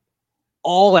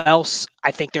all else.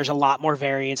 I think there's a lot more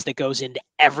variance that goes into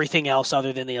everything else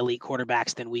other than the elite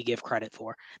quarterbacks than we give credit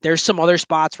for. There's some other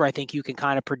spots where I think you can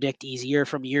kind of predict easier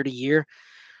from year to year.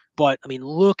 But, I mean,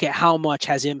 look at how much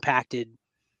has impacted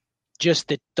just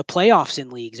the playoffs in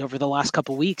leagues over the last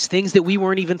couple of weeks, things that we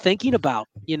weren't even thinking about,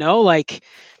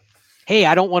 hey,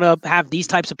 I don't want to have these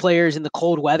types of players in the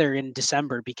cold weather in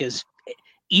December, because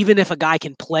even if a guy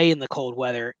can play in the cold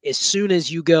weather, as soon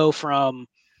as you go from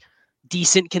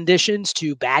decent conditions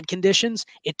to bad conditions,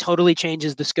 it totally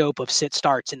changes the scope of sit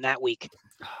starts in that week.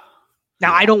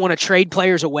 Now, I don't want to trade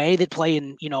players away that play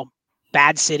in,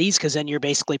 bad cities, because then you're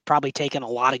basically probably taking a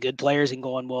lot of good players and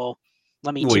going, well,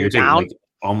 let me tear down.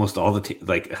 Almost all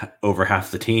the over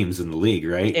half the teams in the league,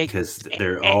 right? Because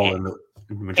they're all in the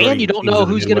majority. And you don't know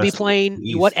who's going to be playing.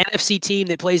 What NFC team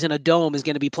that plays in a dome is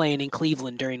going to be playing in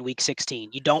Cleveland during Week 16.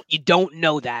 You don't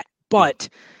know that. But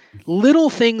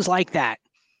little things like that,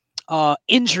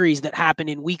 injuries that happen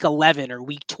in Week 11 or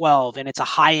Week 12, and it's a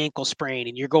high ankle sprain,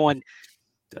 and you're going,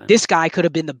 this guy could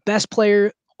have been the best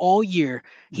player all year.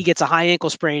 He gets a high ankle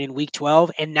sprain in Week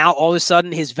 12, and now all of a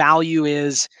sudden his value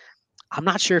is, I'm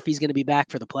not sure if he's going to be back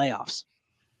for the playoffs.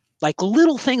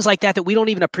 Little things like that we don't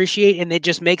even appreciate, and it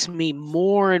just makes me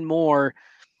more and more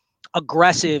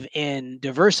aggressive in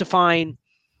diversifying,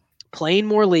 playing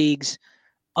more leagues,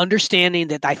 understanding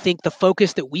that I think the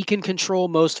focus that we can control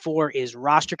most for is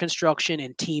roster construction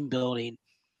and team building,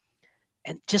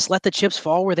 and just let the chips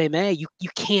fall where they may. You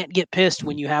can't get pissed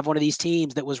when you have one of these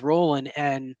teams that was rolling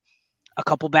and a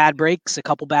couple bad breaks, a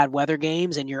couple bad weather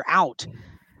games, and you're out.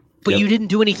 But you didn't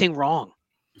do anything wrong.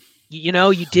 You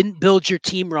didn't build your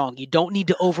team wrong. You don't need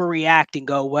to overreact and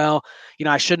go, well,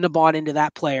 I shouldn't have bought into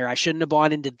that player. I shouldn't have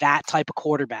bought into that type of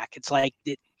quarterback. It's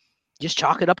just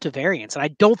chalk it up to variance. And I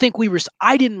don't think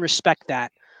I didn't respect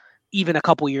that even a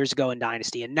couple years ago in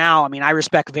Dynasty. And now, I mean, I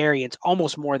respect variance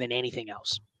almost more than anything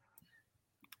else.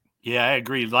 Yeah, I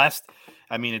agree.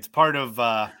 It's part of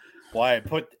why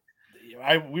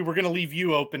we were going to leave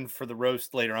you open for the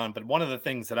roast later on, but one of the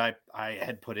things that I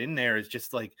had put in there is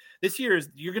just this year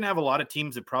you're going to have a lot of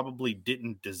teams that probably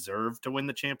didn't deserve to win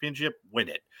the championship win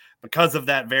it because of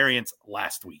that variance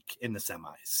last week in the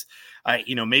semis.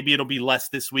 Maybe it'll be less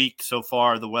this week. So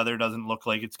far, the weather doesn't look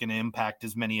like it's going to impact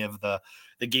as many of the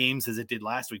games as it did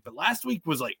last week. But last week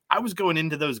was I was going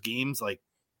into those games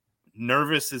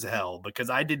nervous as hell because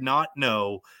I did not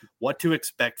know what to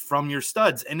expect from your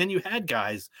studs. And then you had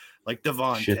guys like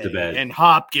Devontae and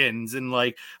Hopkins. And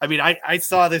I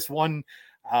saw this one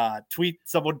tweet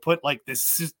someone put this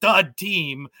stud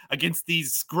team against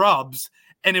these scrubs.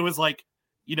 And it was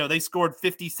they scored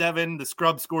 57. The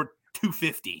scrubs scored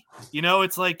 250.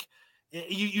 It's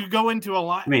You go into a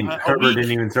lot. I mean, Herbert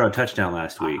didn't even throw a touchdown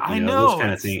last week. I know those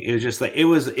kind of things. It was just like it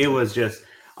was just.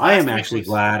 I am actually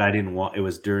glad I didn't want. It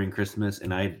was during Christmas,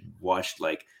 and I watched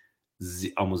like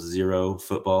almost zero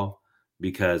football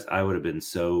because I would have been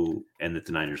so, and that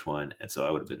the Niners won, and so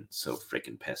I would have been so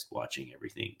freaking pissed watching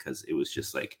everything because it was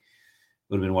just like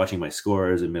would have been watching my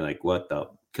scores and been like, what the?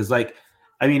 Because like,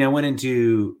 I mean, I went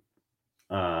into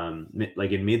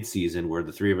like in mid-season where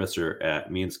the three of us are at,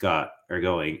 me and Scott are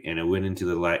going, and I went into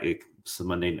the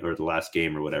Monday or the last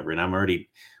game or whatever, and I'm already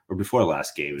or before the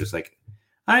last game, just like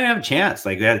I didn't have a chance.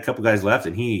 Like they had a couple guys left,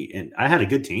 and I had a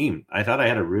good team. I thought I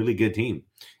had a really good team,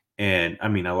 and I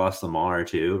mean I lost Lamar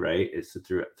too, right? It's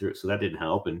through so that didn't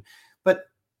help, but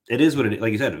it is what it is.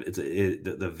 Like you said,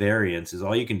 the variance is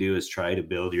all you can do is try to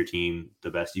build your team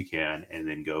the best you can and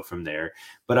then go from there.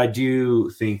 But I do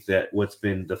think that what's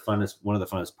been one of the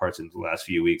funnest parts in the last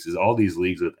few weeks is all these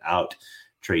leagues without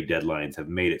trade deadlines have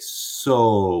made it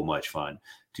so much fun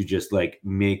to just like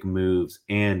make moves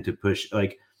and to push.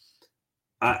 Like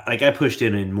I pushed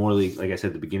in more leagues. Like I said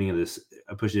at the beginning of this,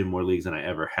 I pushed in more leagues than I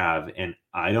ever have. And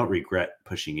I don't regret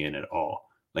pushing in at all.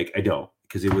 Like I don't,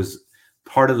 because it was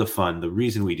part of the fun. The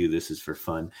reason we do this is for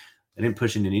fun. I didn't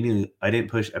push into any. I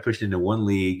pushed into one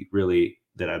league really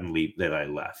that I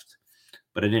left,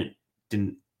 but I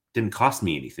didn't cost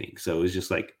me anything. So it was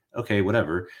just like, okay,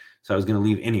 whatever. So I was going to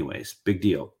leave anyways. Big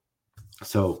deal.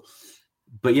 So,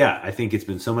 but yeah, I think it's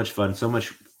been so much fun, so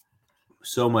much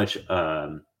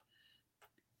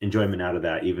enjoyment out of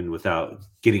that, even without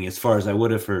getting as far as I would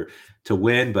have to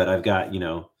win. But I've got,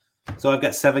 so I've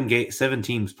got seven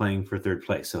teams playing for third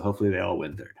place. So hopefully they all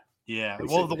win third. Yeah.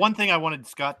 Basically. Well, the one thing I wanted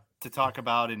Scott to talk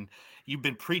about, and you've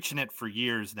been preaching it for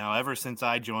years now, ever since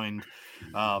I joined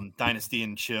Dynasty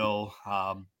and Chill,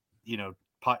 Patreon,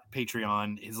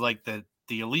 is like the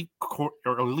elite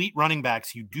or elite running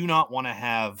backs. You do not want to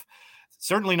have,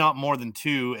 certainly not more than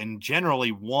two, and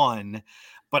generally one.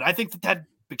 But I think that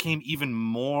became even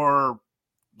more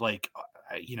like,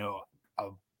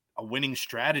 a winning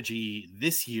strategy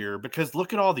this year, because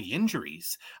look at all the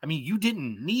injuries. I mean, you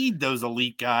didn't need those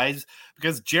elite guys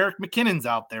because Jerick McKinnon's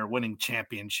out there winning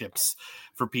championships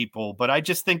for people. But I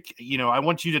just think, I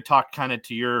want you to talk kind of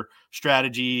to your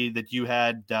strategy that you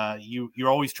had. You're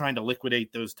always trying to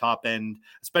liquidate those top end,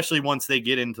 especially once they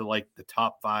get into like the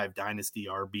top 5 dynasty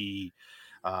RB,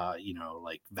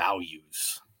 like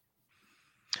values.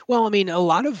 Well, I mean, a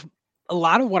lot of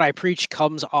what I preach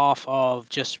comes off of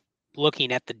just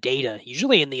looking at the data,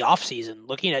 usually in the off season,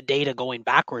 looking at data going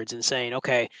backwards and saying,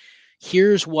 okay,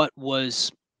 here's what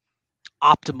was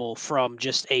optimal from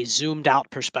just a zoomed out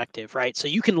perspective, right? So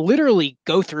you can literally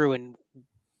go through and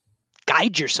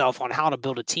guide yourself on how to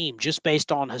build a team just based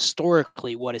on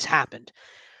historically what has happened.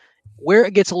 Where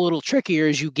it gets a little trickier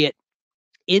is you get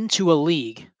into a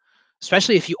league,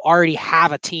 especially if you already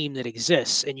have a team that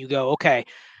exists and you go, okay,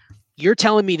 you're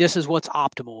telling me this is what's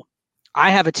optimal. I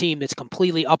have a team that's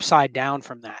completely upside down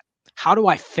from that. How do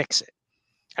I fix it?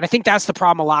 And I think that's the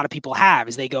problem a lot of people have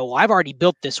is they go, well, I've already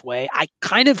built this way. I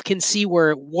kind of can see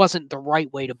where it wasn't the right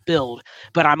way to build,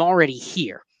 but I'm already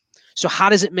here. So how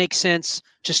does it make sense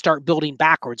to start building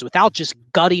backwards without just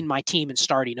gutting my team and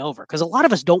starting over? Because a lot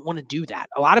of us don't want to do that.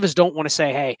 A lot of us don't want to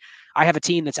say, hey, I have a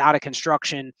team that's out of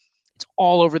construction. It's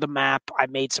all over the map. I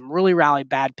made some really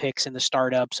bad picks in the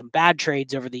startup, some bad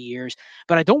trades over the years,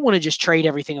 but I don't want to just trade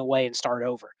everything away and start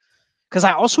over. Because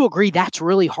I also agree that's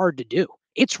really hard to do.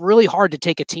 It's really hard to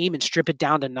take a team and strip it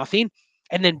down to nothing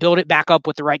and then build it back up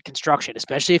with the right construction,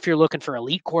 especially if you're looking for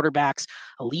elite quarterbacks,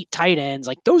 elite tight ends.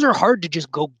 Like those are hard to just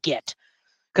go get.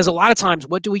 Because a lot of times,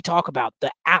 what do we talk about?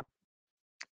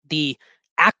 The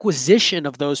acquisition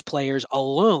of those players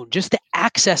alone, just the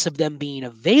access of them being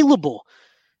available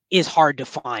is hard to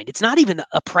find. It's not even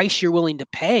a price you're willing to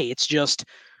pay. It's just,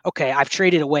 okay, I've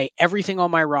traded away everything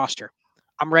on my roster.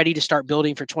 I'm ready to start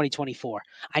building for 2024.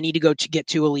 I need to go to get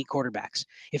 2 elite quarterbacks.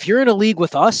 If you're in a league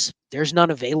with us, there's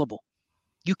none available.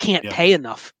 You can't pay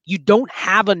enough. You don't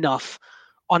have enough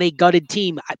on a gutted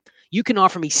team. You can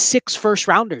offer me 6 first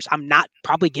rounders. I'm not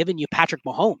probably giving you Patrick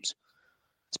Mahomes,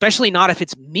 especially not if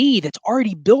it's me that's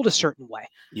already built a certain way.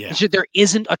 Yeah. So there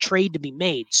isn't a trade to be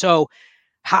made. So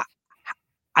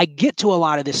I get to a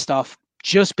lot of this stuff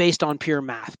just based on pure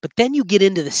math, but then you get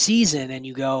into the season and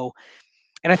you go,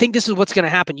 and I think this is what's going to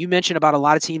happen. You mentioned about a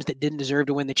lot of teams that didn't deserve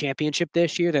to win the championship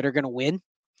this year that are going to win.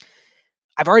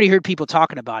 I've already heard people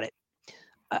talking about it.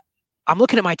 I'm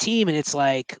looking at my team and it's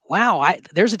like, wow,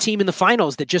 there's a team in the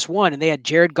finals that just won and they had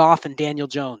Jared Goff and Daniel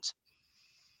Jones.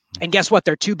 And guess what?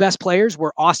 Their 2 best players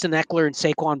were Austin Eckler and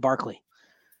Saquon Barkley.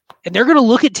 And they're going to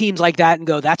look at teams like that and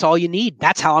go, that's all you need.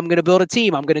 That's how I'm going to build a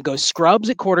team. I'm going to go scrubs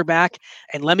at quarterback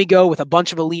and let me go with a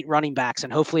bunch of elite running backs.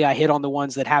 And hopefully I hit on the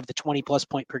ones that have the 20+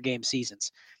 point per game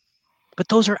seasons. But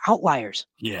those are outliers.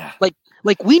 Yeah.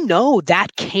 Like we know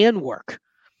that can work.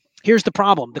 Here's the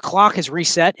problem. The clock has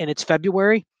reset and it's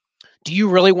February. Do you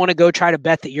really want to go try to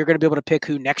bet that you're going to be able to pick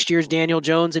who next year's Daniel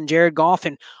Jones and Jared Goff?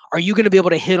 And are you going to be able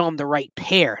to hit on the right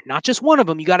pair? Not just one of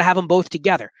them. You got to have them both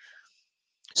together.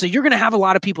 So you're going to have a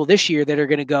lot of people this year that are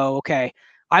going to go, okay,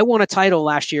 I won a title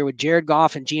last year with Jared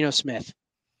Goff and Geno Smith.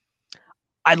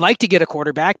 I'd like to get a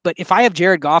quarterback, but if I have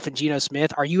Jared Goff and Geno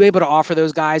Smith, are you able to offer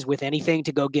those guys with anything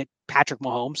to go get Patrick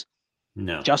Mahomes?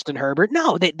 No. Justin Herbert?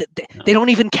 No, they don't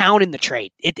even count in the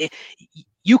trade.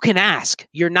 You can ask.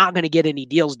 You're not going to get any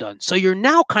deals done. So you're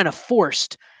now kind of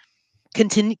forced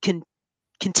continue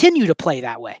to play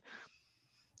that way.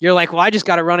 You're like, well, I just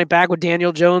got to run it back with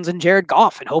Daniel Jones and Jared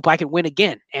Goff and hope I can win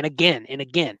again and again and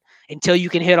again until you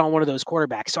can hit on one of those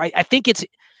quarterbacks. So I think it's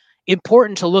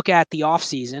important to look at the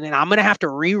offseason, and I'm going to have to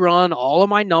rerun all of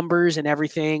my numbers and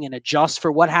everything and adjust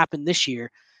for what happened this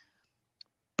year.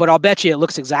 But I'll bet you it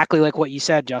looks exactly like what you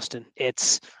said, Justin.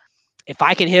 It's if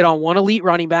I can hit on one elite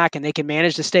running back and they can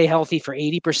manage to stay healthy for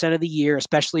 80% of the year,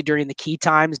 especially during the key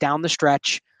times down the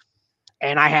stretch,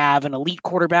 and I have an elite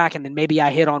quarterback, and then maybe I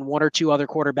hit on one or two other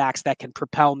quarterbacks that can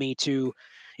propel me to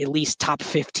at least top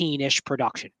 15-ish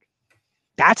production.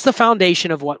 That's the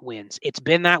foundation of what wins. It's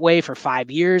been that way for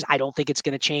 5 years. I don't think it's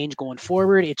going to change going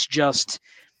forward. It's going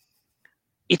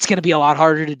to be a lot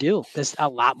harder to do because a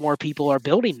lot more people are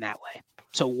building that way.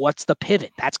 So what's the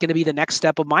pivot? That's going to be the next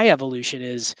step of my evolution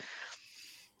is,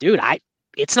 dude,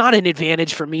 it's not an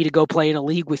advantage for me to go play in a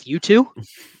league with you two.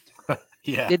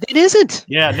 Yeah, it isn't.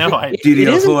 Yeah, no,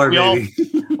 DDO4,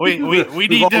 baby. We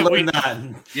need to.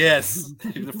 That. Yes,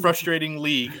 the frustrating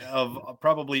league of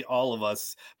probably all of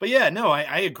us. But yeah, no,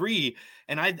 I agree,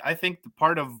 and I think the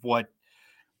part of what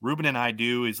Ruben and I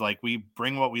do is like we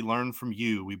bring what we learn from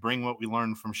you, we bring what we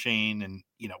learn from Shane, and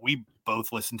we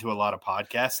both listen to a lot of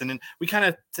podcasts, and then we kind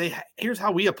of say, here's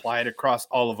how we apply it across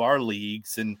all of our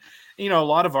leagues, and a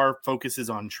lot of our focus is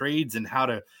on trades and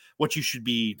what you should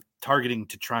be targeting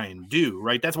to try and do,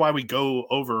 right? That's why we go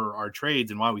over our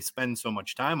trades and why we spend so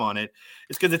much time on it.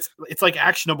 It's because it's like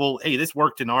actionable. Hey, this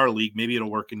worked in our league. Maybe it'll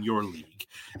work in your league.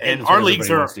 And our leagues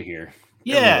are wants to hear.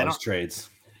 Yeah, those trades.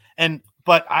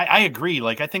 But I agree.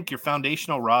 Like I think your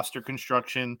foundational roster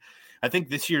construction. I think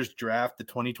this year's draft, the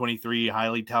 2023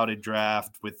 highly touted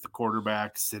draft with the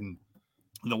quarterbacks, and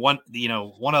the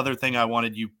one other thing I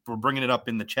wanted, you were bringing it up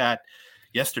in the chat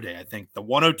yesterday, I think the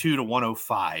 102 to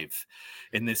 105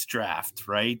 in this draft,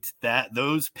 right? That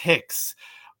those picks,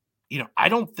 I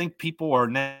don't think people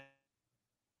are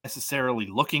necessarily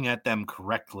looking at them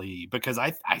correctly, because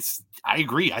I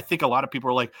agree. I think a lot of people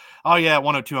are like, oh yeah,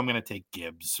 102, I'm going to take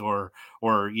Gibbs or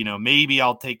maybe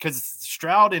I'll take, because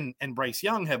Stroud and Bryce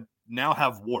Young now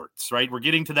have warts, right? We're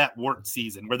getting to that wart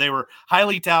season where they were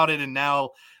highly touted and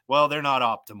now, well, they're not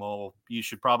optimal. You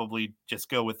should probably just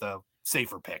go with a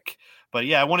safer pick. But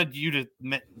yeah, I wanted you to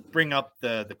bring up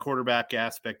the quarterback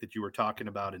aspect that you were talking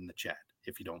about in the chat,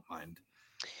 if you don't mind.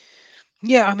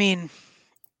 Yeah, I mean,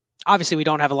 obviously we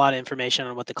don't have a lot of information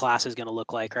on what the class is going to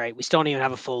look like, right? We still don't even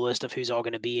have a full list of who's all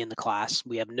going to be in the class.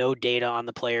 We have no data on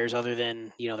the players other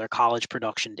than, their college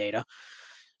production data.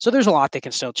 So there's a lot that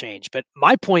can still change. But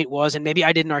my point was, and maybe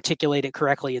I didn't articulate it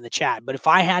correctly in the chat, but if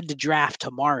I had to draft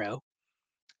tomorrow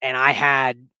and I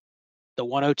had the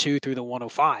 102 through the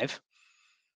 105,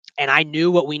 and I knew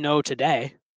what we know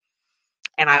today,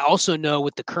 and I also know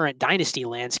what the current dynasty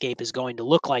landscape is going to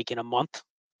look like in a month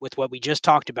with what we just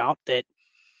talked about, that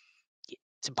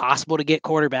it's impossible to get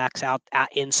quarterbacks out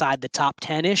inside the top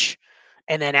 10-ish.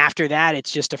 And then after that,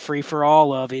 it's just a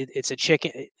free-for-all of it. It's a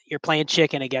chicken. You're playing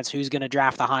chicken against who's going to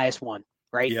draft the highest one,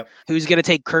 right? Yep. Who's going to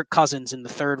take Kirk Cousins in the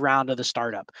third round of the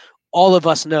startup? All of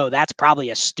us know that's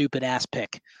probably a stupid-ass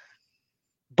pick.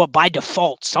 But by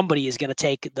default, somebody is going to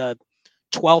take the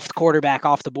 12th quarterback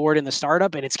off the board in the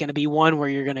startup, and it's going to be one where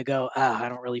you're going to go, I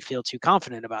don't really feel too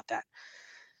confident about that.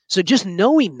 So just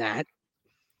knowing that,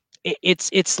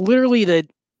 it's literally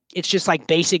it's just like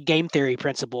basic game theory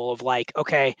principle of like,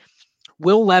 okay,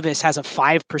 Will Levis has a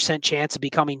 5% chance of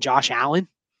becoming Josh Allen,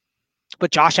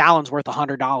 but Josh Allen's worth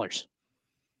 $100,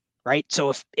 right?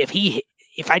 So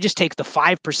if I just take the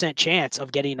 5% chance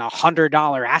of getting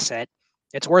 $100 asset,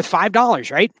 it's worth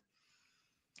 $5, right?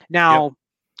 Now, yep.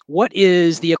 What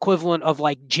is the equivalent of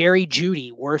like Jerry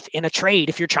Jeudy worth in a trade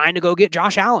if you're trying to go get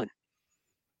Josh Allen?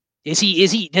 Does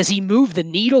he move the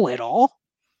needle at all?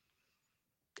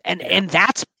 And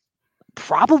that's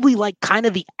probably like kind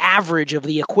of the average of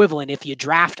the equivalent if you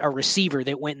draft a receiver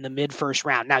that went in the mid-first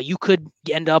round. Now, you could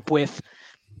end up with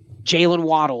Jalen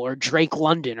Waddle or Drake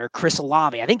London or Chris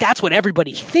Olave. I think that's what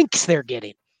everybody thinks they're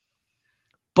getting.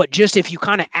 But just if you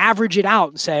kind of average it out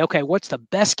and say, okay, what's the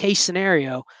best case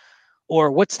scenario, or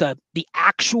what's the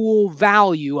actual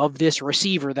value of this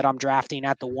receiver that I'm drafting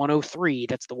at the 103,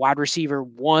 that's the wide receiver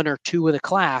 1 or 2 of the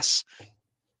class,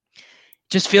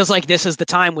 just feels like this is the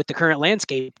time with the current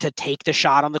landscape to take the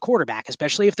shot on the quarterback,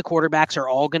 especially if the quarterbacks are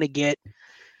all going to get,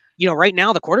 right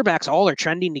now the quarterbacks all are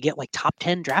trending to get like top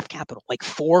 10 draft capital, like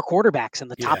 4 quarterbacks in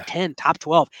the top 10, top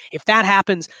 12. If that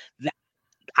happens,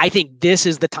 I think this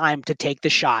is the time to take the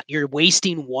shot. You're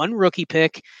wasting 1 rookie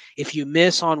pick. If you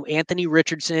miss on Anthony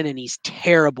Richardson and he's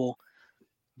terrible,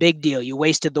 big deal. You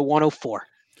wasted the 104.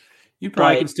 You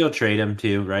probably can still trade him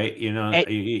too, right?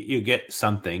 You get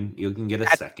something. You can get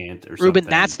a second or Ruben,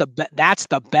 something. that's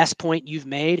the best point you've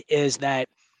made, is that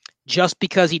just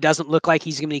because he doesn't look like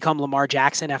he's going to become Lamar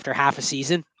Jackson after half a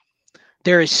season,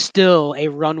 there is still a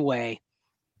runway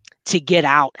to get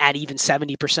out at even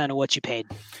 70% of what you paid.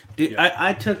 Dude,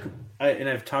 I took, and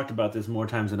I've talked about this more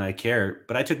times than I care,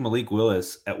 but I took Malik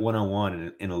Willis at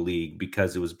 101 in a league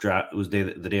because it was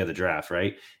the day of the draft,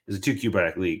 right? It was a 2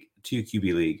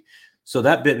 QB league. So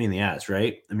that bit me in the ass,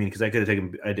 right? I mean, because I could have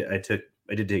taken, I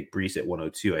did take Brees at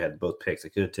 102. I had both picks. I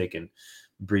could have taken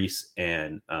Brees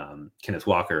and Kenneth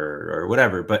Walker or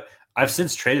whatever, but I've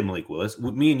since traded Malik Willis.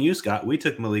 Me and you, Scott, we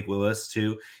took Malik Willis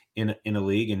in a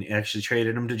league and actually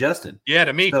traded him to Justin. Yeah,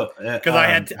 to me, because I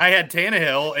had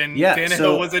Tannehill, and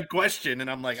Tannehill was in question,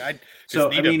 and I'm like,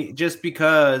 just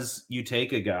because you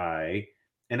take a guy,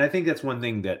 and I think that's one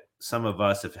thing that some of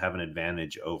us have an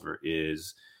advantage over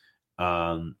is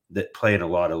that play in a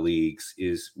lot of leagues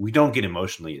is we don't get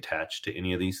emotionally attached to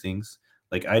any of these things.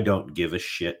 Like, I don't give a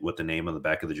shit what the name on the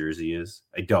back of the jersey is.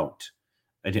 I don't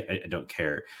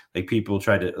care. Like, people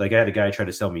I had a guy try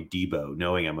to sell me Debo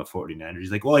knowing I'm a 49er.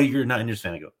 He's like, well, you're not Niners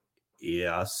fan. I go,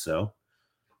 yeah, so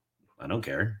I don't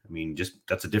care. I mean,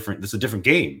 that's a different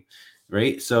game,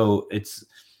 right? So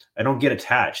I don't get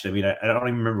attached. I mean, I don't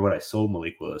even remember what I sold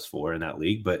Malik Willis for in that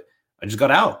league, but I just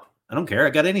got out. I don't care. I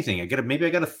got anything. Maybe I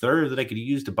got a third that I could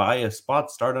use to buy a spot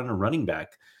start on a running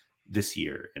back this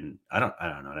year. And I don't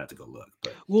know. I'd have to go look.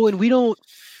 But well, and we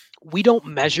don't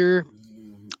measure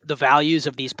the values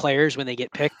of these players when they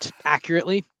get picked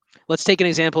accurately. Let's take an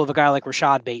example of a guy like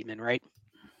Rashad Bateman, right?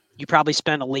 You probably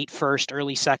spent a late first,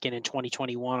 early second in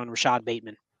 2021 on Rashad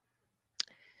Bateman.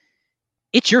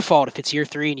 It's your fault if it's year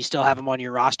 3 and you still have him on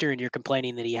your roster and you're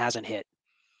complaining that he hasn't hit.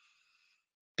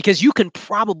 Because you can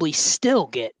probably still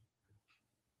get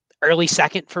early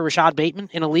second for Rashad Bateman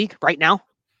in a league right now.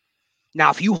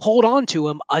 Now, if you hold on to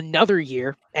him another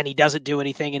year and he doesn't do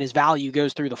anything and his value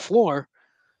goes through the floor,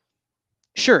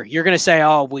 sure, you're going to say,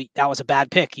 that was a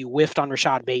bad pick. You whiffed on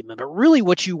Rashad Bateman. But really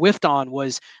what you whiffed on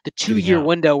was the 2-year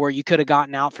window where you could have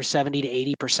gotten out for 70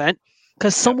 to 80%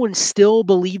 because someone still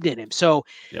believed in him. So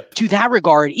to that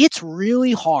regard, it's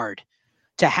really hard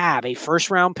to have a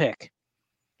first-round pick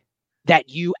that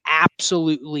you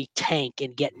absolutely tank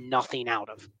and get nothing out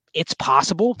of. It's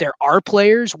possible. There are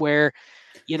players where,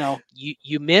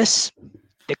 you miss.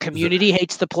 The community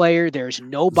hates the player. There's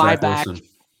no buyback.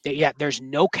 There's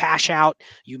no cash out.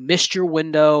 You missed your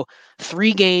window.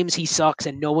 3 games, he sucks,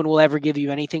 and no one will ever give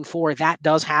you anything for. That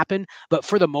does happen. But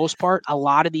for the most part, a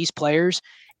lot of these players,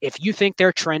 if you think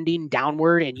they're trending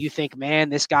downward and you think, man,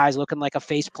 this guy's looking like a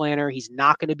face planter, he's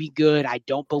not going to be good, I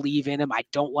don't believe in him, I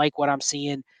don't like what I'm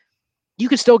seeing, you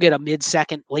can still get a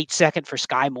mid-second, late second for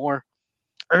Sky Moore,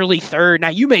 early third. Now,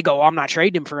 you may go, I'm not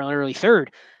trading him for an early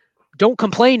third. Don't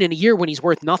complain in a year when he's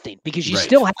worth nothing because you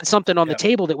still had something on the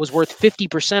table that was worth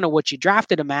 50% of what you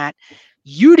drafted him at.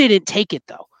 You didn't take it,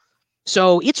 though.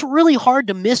 So it's really hard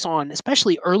to miss on,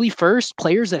 especially early first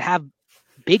players that have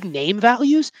big name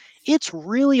values. It's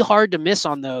really hard to miss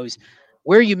on those.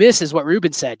 Where you miss is what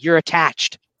Ruben said. You're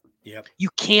attached. Yep. You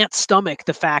can't stomach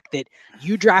the fact that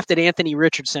you drafted Anthony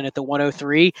Richardson at the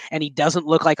 103 and he doesn't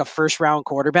look like a first-round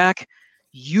quarterback.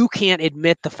 You can't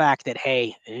admit the fact that,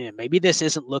 hey, maybe this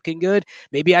isn't looking good.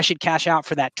 Maybe I should cash out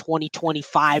for that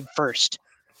 2025 first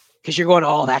because you're going,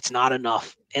 oh, that's not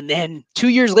enough. And then 2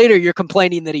 years later, you're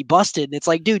complaining that he busted. And it's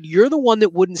like, dude, you're the one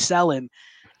that wouldn't sell him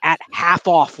at half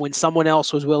off when someone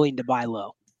else was willing to buy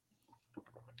low.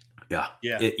 Yeah.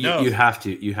 You have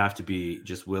to be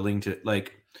just willing to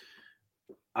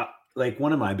like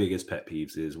one of my biggest pet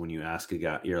peeves is when you ask a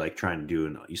guy, you're like trying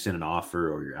to you send an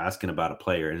offer or you're asking about a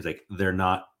player and it's like, they're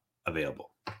not available.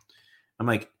 I'm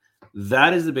like,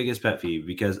 that is the biggest pet peeve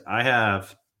because I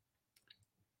have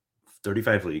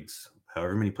 35 leagues,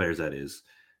 however many players that is.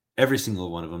 every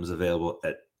single one of them is available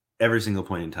at every single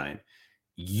point in time.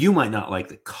 You might not like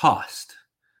the cost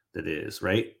that it is,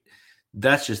 right?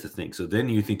 That's just the thing. So then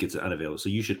you think it's unavailable. So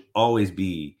you should always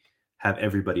have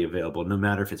everybody available, no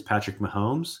matter if it's Patrick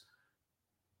Mahomes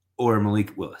or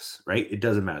Malik Willis, right? It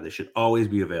doesn't matter. They should always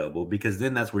be available, because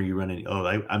then that's where you run in.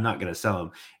 I'm not going to sell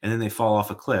them. And then they fall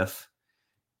off a cliff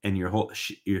and you're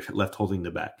left holding the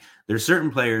back. There's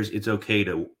certain players, it's okay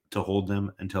to hold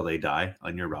them until they die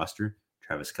on your roster.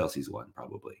 Travis Kelce's one,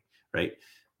 probably, right?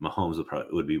 Mahomes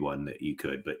would be one that you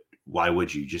could, but why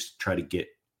would you? Just try to get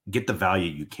the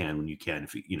value you can when you can,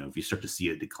 if you start to see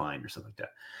a decline or something like that.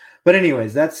 But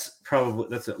anyways, that's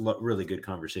a really good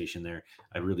conversation there.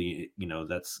 I really,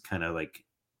 that's kind of like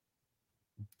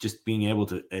just being able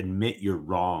to admit you're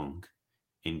wrong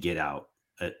and get out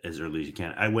as early as you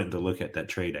can. I went to look at that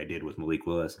trade I did with Malik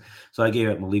Willis. So I gave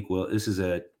up Malik Willis. This is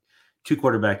a 2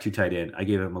 quarterback, 2 tight end. I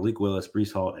gave up Malik Willis,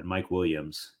 Breece Hall, and Mike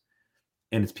Williams.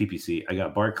 And it's PPC. I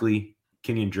got Barkley,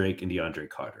 Kenyon Drake, and DeAndre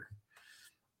Carter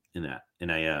in that.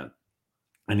 And I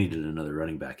needed another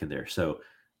running back in there. So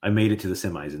I made it to the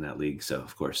semis in that league. So,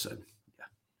 of course,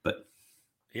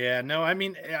 Yeah, no, I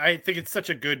mean, I think it's such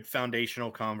a good foundational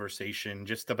conversation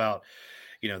just about,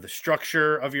 the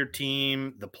structure of your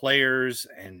team, the players,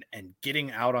 and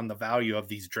getting out on the value of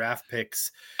these draft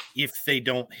picks if they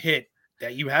don't hit,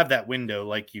 that you have that window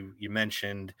like you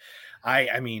mentioned.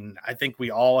 I mean, I think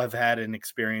we all have had an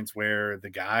experience where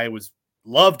the guy was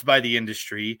loved by the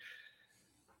industry,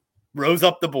 rose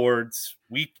up the boards.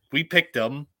 We picked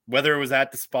them, whether it was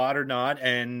at the spot or not.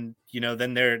 And,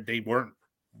 then they weren't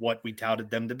what we touted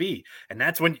them to be. And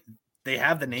that's when they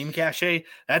have the name cachet.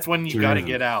 That's when you got to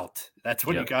get out. That's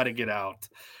when you got to get out.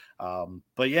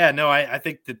 But yeah, no, I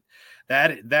think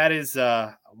that is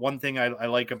one thing I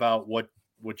like about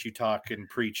what you talk and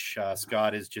preach,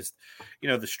 Scott, is just,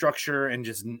 the structure, and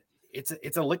just,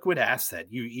 it's a liquid asset.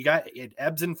 You got, it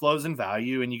ebbs and flows in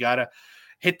value, and you got to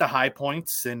hit the high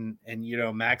points and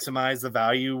maximize the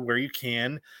value where you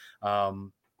can.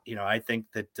 I think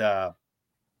that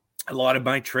a lot of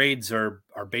my trades are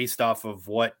based off of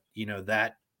what,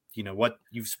 what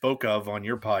you've spoke of on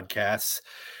your podcasts.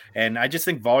 And I just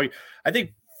think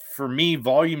for me,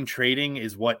 volume trading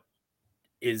is what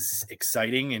is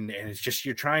exciting. And it's just,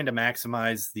 you're trying to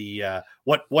maximize the,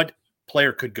 what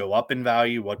player could go up in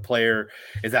value, what player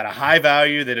is at a high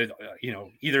value that it,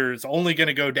 either is only going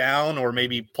to go down or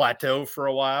maybe plateau for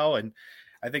a while. And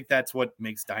I think that's what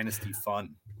makes Dynasty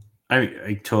fun.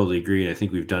 I totally agree. I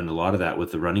think we've done a lot of that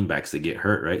with the running backs that get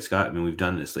hurt, right, Scott? I mean, we've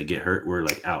done this. They get hurt, we're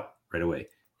like out right away,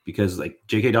 because like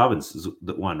J.K. Dobbins is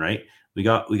the one, right? We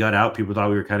got out. People thought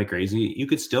we were kind of crazy. You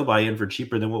could still buy in for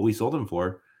cheaper than what we sold him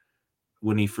for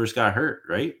when he first got hurt,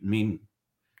 right? I mean,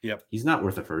 yep, he's not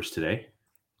worth a first today.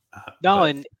 No,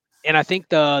 and I think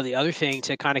the other thing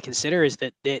to kind of consider is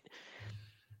that the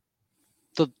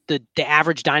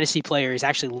average dynasty player is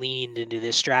actually leaned into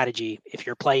this strategy if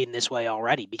you're playing this way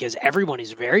already, because everyone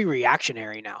is very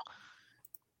reactionary now.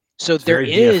 So it's there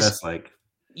is DFS-like.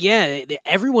 Yeah,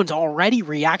 everyone's already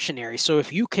reactionary. So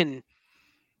if you can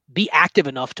be active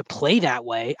enough to play that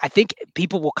way, I think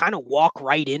people will kind of walk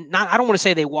right in. I don't want to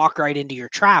say they walk right into your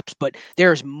traps, but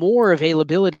there's more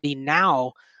availability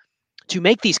now to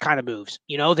make these kind of moves.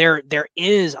 There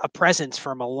is a presence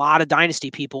from a lot of dynasty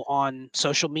people on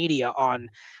social media, on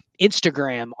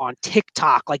Instagram, on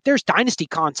TikTok. Like, there's dynasty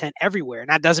content everywhere. And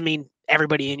that doesn't mean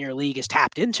everybody in your league is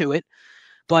tapped into it.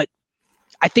 But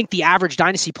I think the average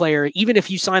dynasty player, even if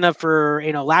you sign up for,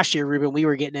 last year, Ruben, we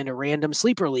were getting into random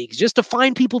sleeper leagues just to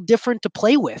find people different to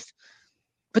play with.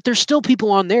 But there's still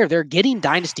people on there. They're getting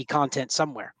dynasty content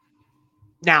somewhere.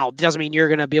 Now, doesn't mean you're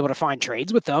going to be able to find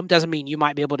trades with them. Doesn't mean you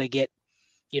might be able to get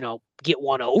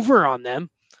one over on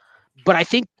them. But I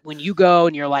think when you go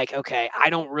and you're like, okay, I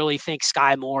don't really think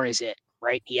Sky Moore is it,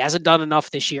 right? He hasn't done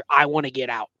enough this year. I want to get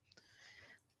out.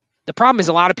 The problem is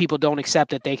a lot of people don't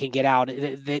accept that they can get out,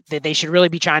 that they should really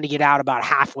be trying to get out about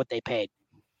half what they paid.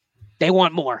 They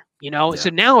want more, Yeah.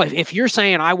 So now if you're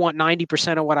saying I want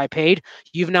 90% of what I paid,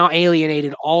 you've now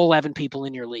alienated all 11 people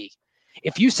in your league.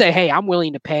 If you say, hey, I'm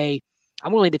willing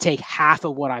to take half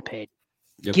of what I paid.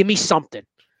 Yep. Give me something.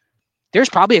 There's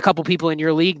probably a couple people in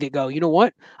your league that go, you know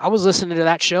what? I was listening to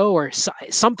that show, or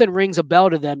something rings a bell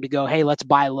to them to go, hey, let's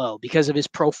buy low because of his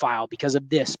profile, because of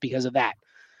this, because of that.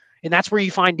 And that's where you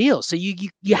find deals. So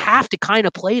you have to kind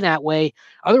of play that way.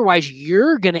 Otherwise,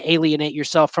 you're going to alienate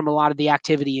yourself from a lot of the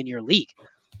activity in your league.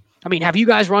 I mean, have you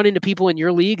guys run into people in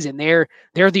your leagues and they're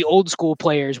the old school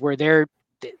players where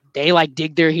they like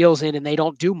dig their heels in and they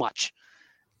don't do much?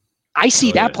 I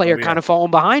see that player kind of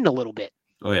falling behind a little bit.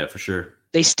 Oh, yeah, for sure.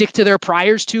 They stick to their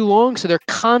priors too long, so they're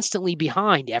constantly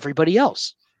behind everybody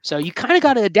else. So you kind of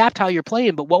got to adapt how you're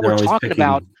playing. But what They're we're always talking picking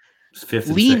about fifth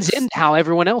and leans sixth. into how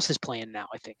everyone else is playing now,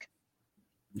 I think.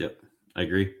 Yep, I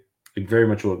agree. I very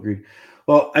much will agree.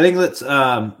 Well, I think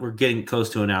we're getting close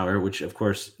to an hour, which of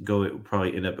course will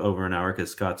probably end up over an hour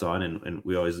because Scott's on, and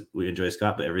we enjoy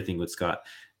Scott, but everything with Scott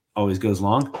always goes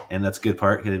long, and that's a good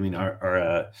part. Because I mean,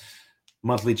 our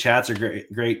monthly chats are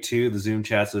great too. The Zoom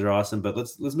chats are awesome. But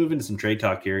let's move into some trade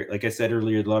talk here. Like I said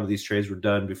earlier, a lot of these trades were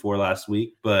done before last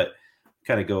week, but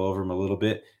kind of go over them a little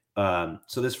bit.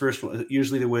 So this first one,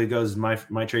 usually the way it goes is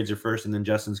my trades are first, and then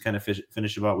Justin's kind of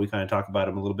finish about. We kind of talk about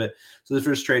them a little bit. So the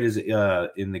first trade is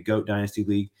in the GOAT Dynasty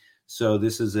League. So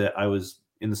this is I was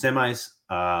in the semis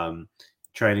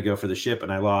trying to go for the ship,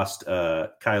 and I lost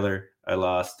Kyler, I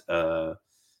lost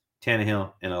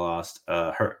Tannehill, and I lost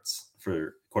Hurts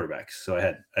for quarterbacks. So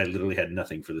I literally had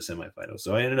nothing for the semifinals.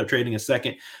 So I ended up trading a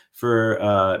second for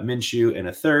Minshew and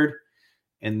a third.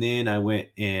 And then I went,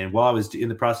 and while I was in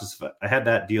the process I had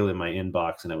that deal in my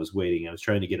inbox and I was waiting. I was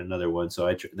trying to get another one. So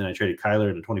then I traded Kyler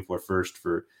and a 24 first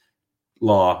for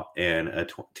Law and a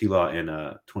T-Law and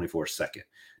a 24 second.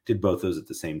 Did both those at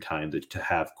the same time to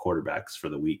have quarterbacks for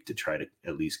the week to try to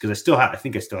at least, because I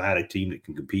think I still had a team that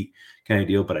can compete kind of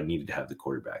deal, but I needed to have the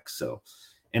quarterbacks. So,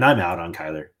 and I'm out on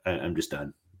Kyler. I'm just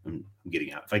done. I'm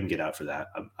getting out. If I can get out for that,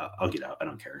 I'll get out. I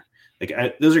don't care.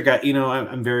 Like those are guys,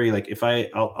 I'm very like, if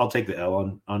I'll take the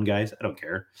L on guys. I don't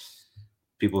care.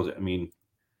 People, I mean,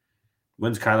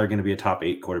 when's Kyler going to be a top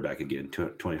 8 quarterback again?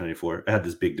 2024. I had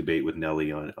this big debate with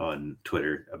Nelly on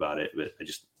Twitter about it, but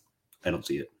I don't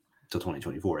see it until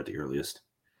 2024 at the earliest.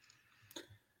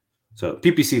 So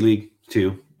PPC league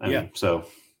too. I mean, so.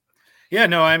 Yeah,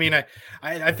 no, I mean,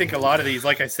 I think a lot of these,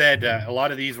 like I said, a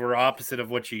lot of these were opposite of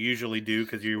what you usually do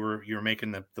because you were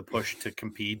making the push to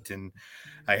compete, and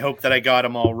I hope that I got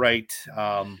them all right.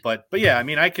 But yeah, I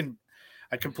mean, I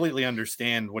completely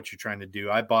understand what you're trying to do.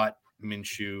 I bought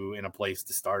Minshew in a place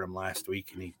to start him last week,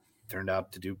 and he turned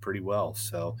out to do pretty well.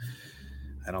 So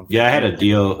I don't. Yeah, I had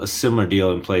a similar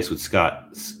deal in place with Scott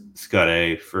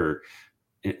A for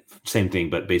same thing,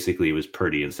 but basically it was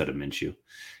Purdy instead of Minshew,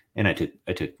 and I took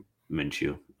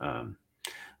Minshew.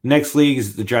 Next league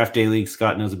is the draft day league.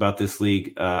 Scott knows about this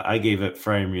league. I gave it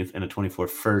Fryermuth and a 24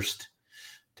 first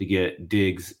to get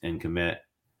Diggs and commit.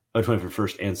 24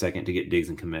 first and second to get Diggs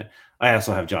and commit. I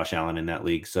also have Josh Allen in that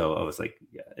league, so I was like,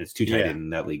 yeah, it's too tight in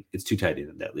that league. It's too tight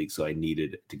in that league, so I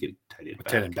needed to get tight end back.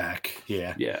 Tight end back,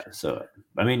 yeah. Yeah, so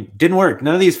I mean, didn't work.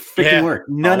 None of these freaking worked.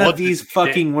 None of these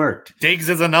fucking worked. Diggs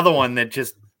is another one that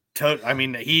just I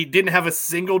mean, he didn't have a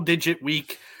single digit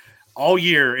week all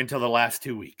year until the last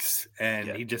 2 weeks, and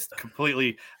he just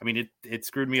completely. I mean, it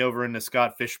screwed me over in the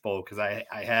Scott Fishbowl because I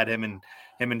had him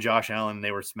and Josh Allen.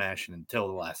 They were smashing until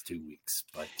the last 2 weeks.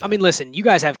 But I mean, listen, you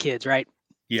guys have kids, right?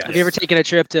 Yeah. Have you ever taken a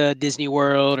trip to Disney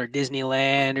World or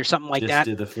Disneyland or something like that?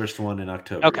 Just did the first one in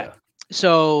October. Okay. Yeah.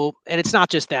 So, and it's not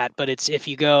just that, but it's if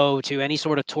you go to any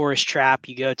sort of tourist trap,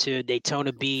 you go to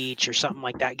Daytona Beach or something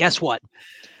like that. Guess what?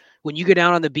 When you go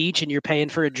down on the beach and you're paying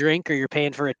for a drink or you're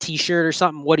paying for a T-shirt or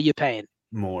something, what are you paying?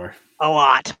 More. A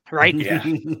lot, right? Yeah.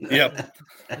 Yep.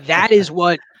 That is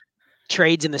what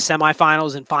trades in the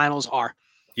semifinals and finals are.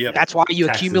 Yep. That's why you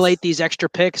accumulate these extra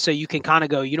picks so you can kind of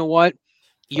go, you know what?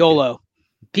 YOLO.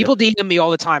 People DM me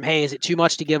all the time, hey, is it too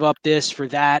much to give up this for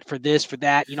that, for this, for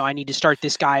that? I need to start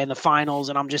this guy in the finals.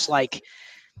 And I'm just like,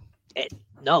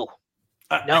 no.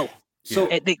 So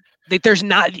there's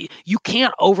not, you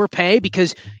can't overpay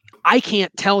because I can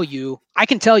tell you,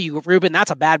 Ruben,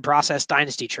 that's a bad process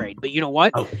dynasty trade. But you know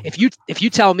what? Oh. If you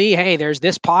tell me, hey, there's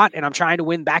this pot and I'm trying to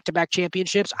win back-to-back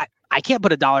championships, I can't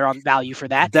put $1 on value for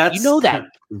that. That's that.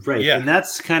 Right. Yeah. And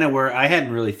that's kind of where I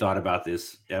hadn't really thought about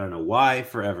this. I don't know why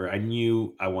forever. I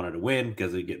knew I wanted to win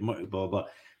because I get more, blah, blah,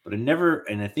 but I never,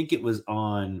 and I think it was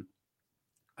on,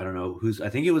 I don't know I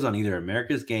think it was on either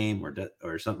America's Game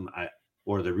or something,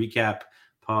 or the recap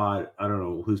pod. I don't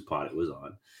know whose pod it was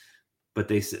on, but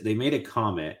they made a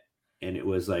comment and it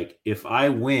was like, if I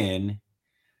win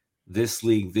this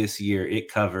league this year,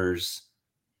 it covers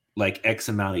like X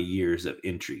amount of years of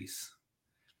entries.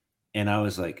 And I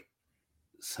was like,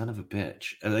 son of a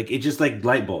bitch. Like, it just like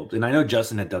light bulbs. And I know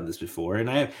Justin had done this before, and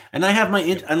I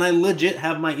legit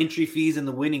have my entry fees and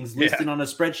the winnings listed on a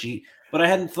spreadsheet, but I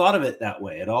hadn't thought of it that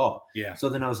way at all. Yeah. So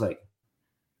then I was like,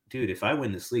 dude, if I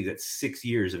win this league, that's 6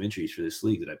 years of entries for this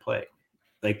league that I play.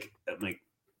 Like, I'm like,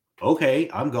 okay,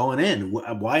 I'm going in.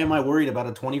 Why am I worried about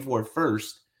a 24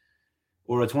 first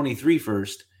or a 23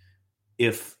 first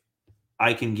if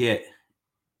I can get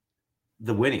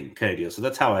the winning kind of deal? So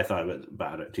that's how I thought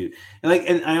about it too. And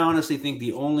I honestly think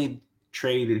the only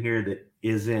trade in here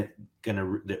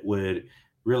that would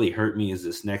really hurt me is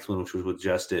this next one, which was with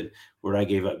Justin, where I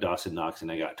gave up Dawson Knox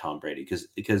and I got Tom Brady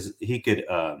because he could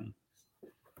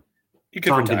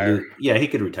retire. He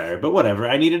could retire, but whatever.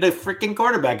 I needed a freaking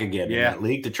quarterback again in that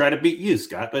league to try to beat you,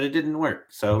 Scott, but it didn't work.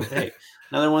 So hey,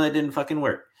 another one that didn't fucking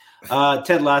work.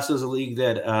 Ted Lasso is a league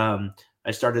that I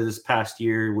started this past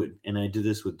year, and I did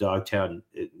this with Dogtown.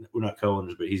 We're not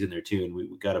co-owners, but he's in there too, and we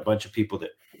got a bunch of people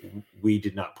that we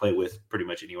did not play with pretty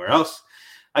much anywhere else.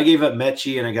 I gave up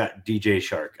Mechie and I got DJ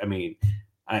Shark. I mean,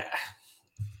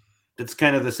 it's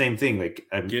kind of the same thing. Like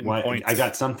I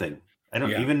got something. I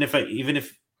don't even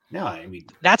if no, I mean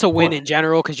that's a win in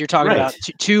general because you're talking about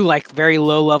two like very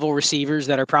low level receivers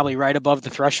that are probably right above the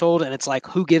threshold, and it's like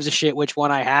who gives a shit which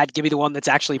one I had? Give me the one that's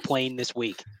actually playing this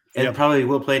week, and probably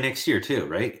will play next year too,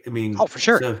 right? I mean, for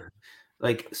sure.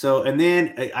 And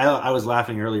then I was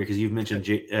laughing earlier because you've mentioned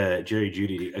Jerry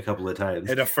Jeudy a couple of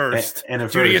times. And a first.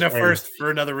 Jeudy and a first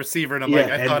for another receiver. And I'm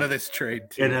I thought of this trade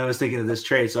too. And I was thinking of this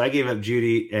trade. So I gave up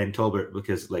Jeudy and Tolbert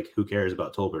because, like, who cares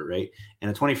about Tolbert, right? And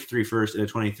a 23 first and a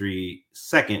 23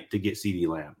 second to get CD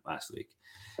Lamb last week.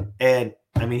 And,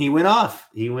 I mean, he went off.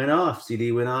 CD went off,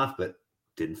 but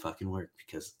didn't fucking work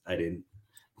because I didn't.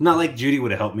 Not like Jeudy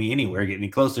would have helped me anywhere, get any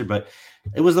closer, but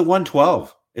it was the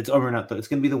 112. It's over. It's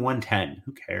going to be the 110.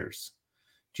 Who cares?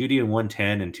 Jeudy and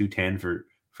 110 and 210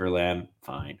 for Lamb.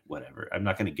 Fine, whatever. I'm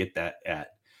not going to get that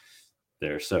at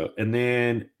there. So, and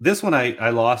then this one I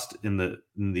lost in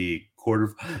the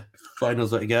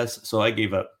quarterfinals, I guess. So I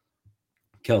gave up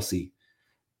Kelsey,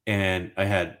 and I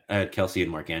had Kelsey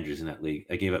and Mark Andrews in that league.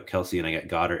 I gave up Kelsey and I got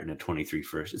Goddard in a 23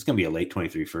 first. It's going to be a late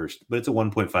 23 first, but it's a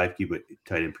 1.5 cubic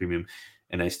tight end premium,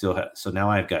 and I still have. So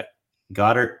now I've got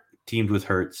Goddard teamed with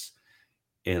Hurts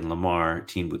and Lamar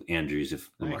teamed with Andrews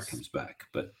if Lamar comes back,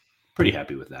 but pretty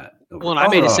happy with that. Well, and I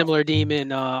made a similar deal in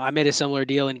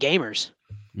Gamers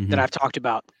that I've talked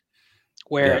about,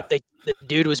 where the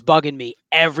dude was bugging me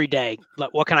every day.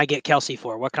 Like, what can I get Kelsey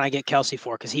for? What can I get Kelsey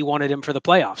for? Because he wanted him for the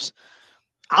playoffs.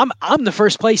 I'm the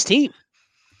first place team.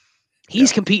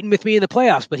 He's competing with me in the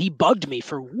playoffs, but he bugged me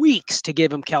for weeks to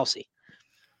give him Kelsey.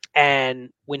 And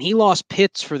when he lost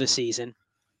Pitts for the season,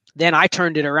 then I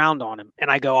turned it around on him,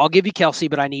 and I go, I'll give you Kelsey,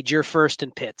 but I need your first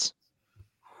and Pitts.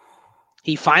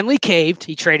 He finally caved.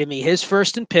 He traded me his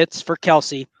first and Pitts for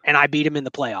Kelsey, and I beat him in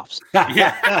the playoffs.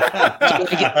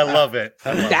 I love it.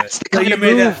 That's the kind of move.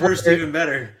 You made that first even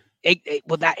better.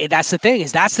 That's the thing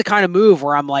is that's the kind of move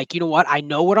where I'm like, you know what? I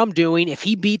know what I'm doing. If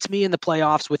he beats me in the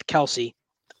playoffs with Kelsey,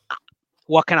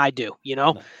 what can I do? You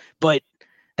know, but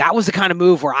that was the kind of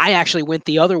move where I actually went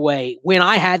the other way when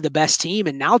I had the best team,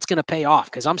 and now it's going to pay off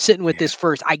because I'm sitting with this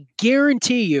first. I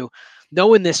guarantee you,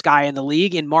 knowing this guy in the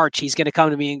league in March, he's going to come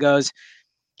to me and goes,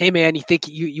 hey man, you think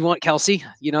you want Kelsey?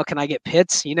 You know, can I get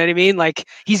Pitts? You know what I mean? Like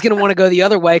he's going to want to go the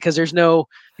other way because there's no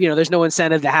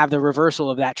incentive to have the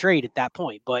reversal of that trade at that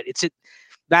point. But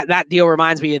that deal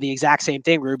reminds me of the exact same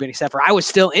thing, Ruben, except for I was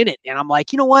still in it. And I'm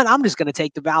like, you know what? I'm just going to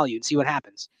take the value and see what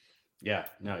happens. Yeah,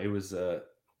 no, it was, I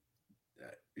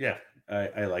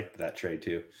liked that trade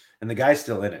too. And the guy's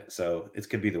still in it. So it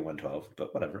could be the 112,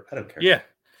 but whatever. I don't care. Yeah.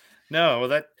 No, well,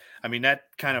 that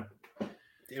kind of,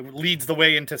 it leads the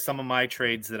way into some of my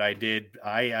trades that I did.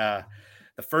 The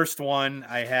first one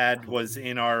I had was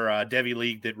in our Devy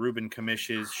league that Ruben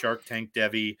commissions, Shark Tank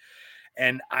Devy.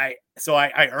 And I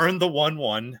earned the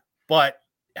 1-1, but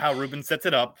how Ruben sets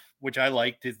it up, which I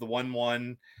liked, is the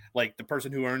 1-1, like the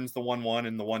person who earns the 1-1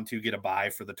 and the 1-2 get a bye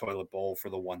for the toilet bowl for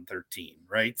the 113,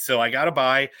 right? So I got a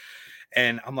bye,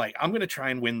 and I'm like, I'm going to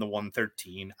try and win the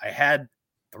 113. I had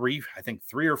three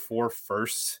or four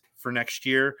firsts for next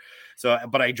year. So,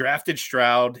 but I drafted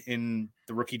Stroud in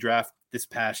the rookie draft this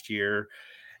past year.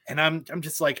 And I'm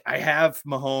just like, I have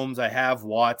Mahomes, I have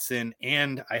Watson,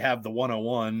 and I have the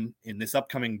 101 in this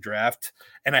upcoming draft,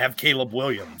 and I have Caleb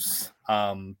Williams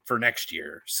for next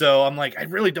year. So I'm like, I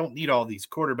really don't need all these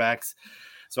quarterbacks.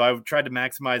 So I tried to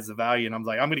maximize the value, and I'm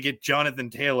like, I'm going to get Jonathan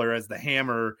Taylor as the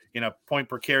hammer in a point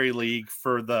per carry league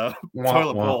for the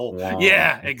toilet bowl.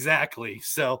 Yeah, exactly.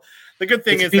 So the good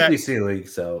thing is that PPC league,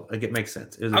 so it makes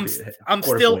sense. I'm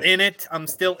still in it. I'm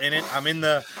in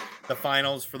the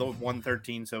finals for the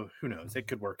 113. So who knows? It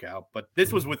could work out. But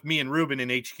this was with me and Ruben in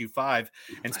HQ5,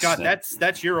 and Scott,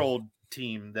 that's your old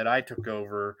team that I took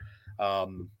over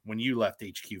when you left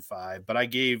HQ5, but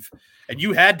and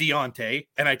you had Deontay,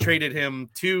 and I traded him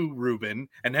to Ruben,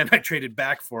 and then I traded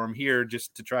back for him here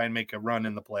just to try and make a run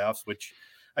in the playoffs, which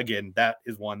again, that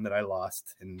is one that I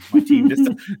lost and my team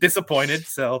disappointed.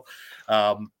 So,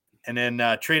 and then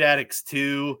Trade Addicts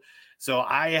 2. So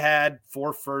I had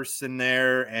 4 firsts in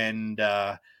there, and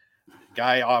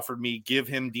guy offered me, give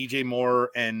him DJ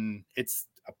Moore, and it's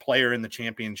a player in the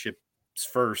championship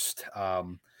Pitts first.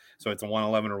 So it's a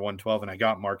 111 or 112, and I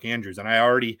got Mark Andrews, and I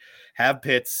already have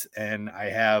Pitts, and I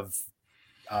have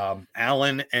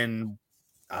Allen and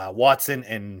Watson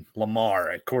and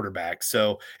Lamar at quarterback.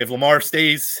 So if Lamar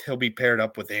stays, he'll be paired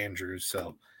up with Andrews.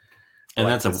 So, and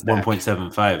that's a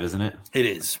 1.75, isn't it? It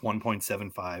is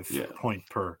 1.75 point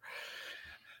per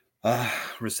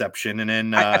reception. And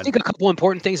then I think a couple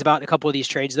important things about a couple of these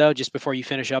trades, though, just before you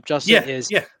finish up, Justin, is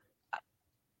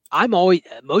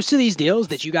most of these deals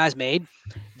that you guys made,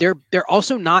 they're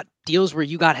also not deals where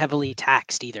you got heavily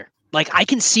taxed either. Like, I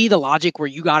can see the logic where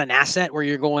you got an asset where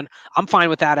you're going, I'm fine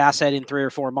with that asset in 3 or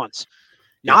 4 months.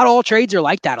 Not all trades are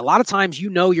like that. A lot of times,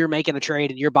 you're making a trade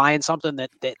and you're buying something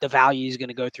that the value is going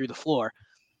to go through the floor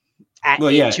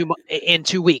in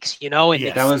 2 weeks,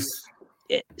 And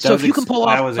so if you can pull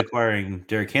off, I was acquiring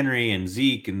Derrick Henry and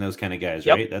Zeke and those kind of guys,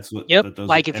 right? That's what. Those,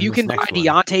 like if you can buy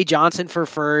Deontay Johnson for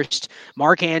first,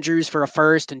 Mark Andrews for a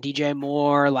first, and DJ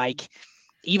Moore, like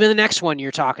even the next one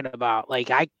you're talking about, like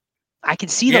I can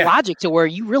see the logic to where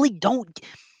you really don't.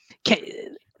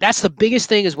 That's the biggest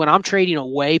thing is when I'm trading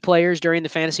away players during the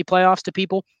fantasy playoffs to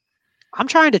people, I'm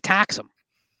trying to tax them.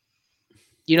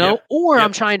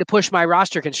 I'm trying to push my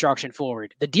roster construction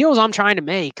forward. The deals I'm trying to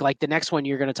make, like the next one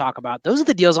you're going to talk about, those are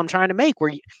the deals I'm trying to make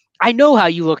where I know how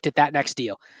you looked at that next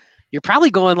deal. You're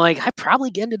probably going like, I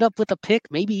probably ended up with a pick,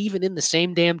 maybe even in the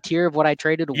same damn tier of what I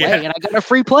traded away, and I got a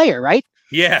free player, right?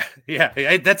 Yeah.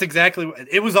 That's exactly what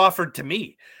it was offered to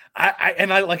me.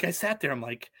 I sat there, I'm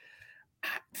like,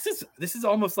 this is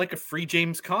almost like a free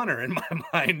James Conner in my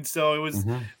mind. So it was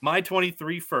my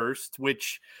 23 first,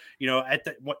 which, at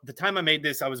the time I made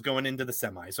this, I was going into the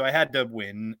semi. So I had to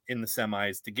win in the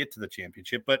semis to get to the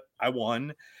championship, but I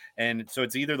won. And so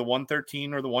it's either the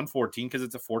 113 or the 114 because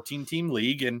it's a 14-team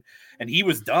league. And he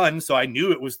was done. So I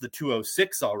knew it was the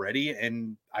 206 already.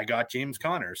 And I got James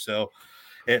Conner. So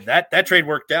that trade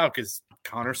worked out because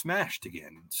Connor smashed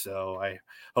again. So I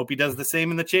hope he does the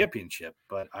same in the championship,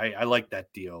 but I like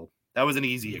that deal. That was an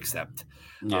easy accept.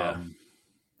 I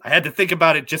had to think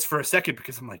about it just for a second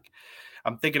because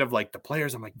I'm thinking of like the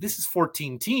players. I'm like, this is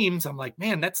 14 teams. I'm like,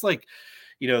 man, that's like,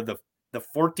 the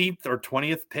 14th or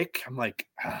 20th pick. I'm like,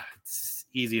 it's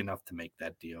easy enough to make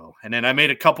that deal. And then I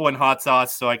made a couple in hot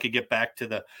sauce so I could get back to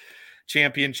the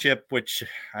championship, which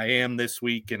I am this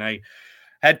week. And I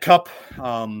had Cup,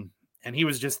 and he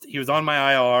was on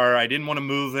my IR. I didn't want to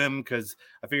move him because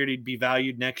I figured he'd be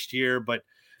valued next year. But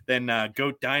then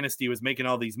Goat Dynasty was making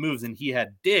all these moves, and he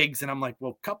had Diggs. And I'm like,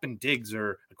 well, Cup and Diggs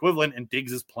are equivalent, and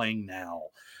Diggs is playing now.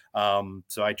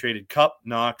 So I traded Cup,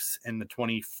 Knox, and the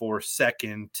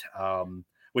 24-second,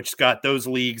 which, Scott, those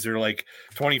leagues are like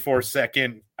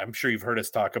 24-second. I'm sure you've heard us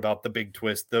talk about the big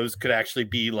twist. Those could actually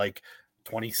be like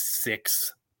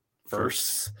 26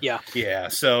 firsts. Yeah.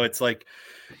 So it's like,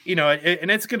 and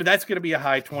that's going to be a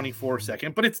high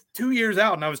 24-second, but it's 2 years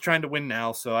out and I was trying to win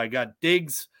now. So I got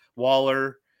Diggs,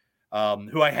 Waller,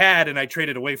 who I had, and I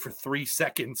traded away for 3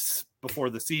 seconds before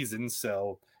the season.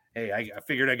 So, hey, I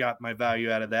figured I got my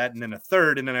value out of that, and then a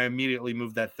third, and then I immediately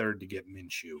moved that third to get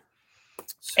Minshew.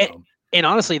 So. And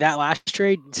honestly, that last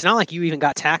trade, it's not like you even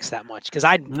got taxed that much because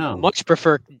I'd much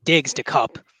prefer Diggs to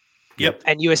Cup. Yep.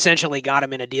 And you essentially got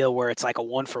him in a deal where it's like a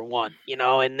 1-for-1,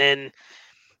 and then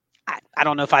I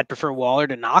don't know if I'd prefer Waller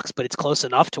to Knox, but it's close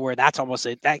enough to where that's almost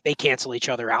they cancel each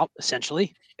other out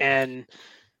essentially. And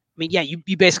I mean,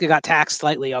 you basically got taxed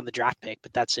slightly on the draft pick,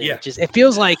 but that's it. Yeah. It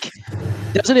feels like,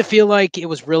 doesn't it feel like it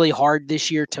was really hard this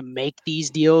year to make these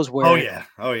deals where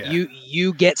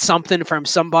you get something from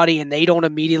somebody and I don't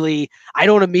immediately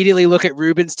look at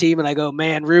Ruben's team and I go,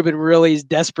 man, Ruben really is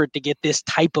desperate to get this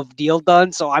type of deal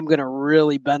done. So I'm going to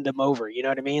really bend him over. You know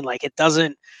what I mean? Like it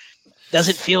doesn't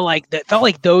feel like that. Felt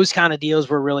like those kind of deals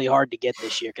were really hard to get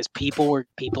this year because people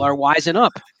are wising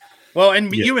up. Well,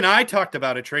 and you and I talked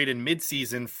about a trade in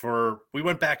midseason we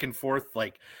went back and forth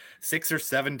like 6 or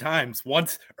 7 times,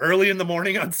 once early in the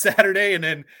morning on Saturday and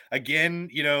then again,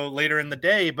 later in the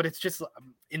day. But it's just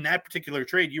in that particular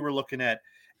trade, you were looking at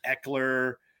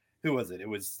Eckler. Who was it? It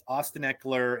was Austin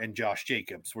Eckler and Josh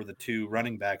Jacobs were the 2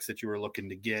 running backs that you were looking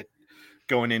to get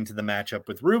going into the matchup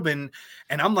with Ruben.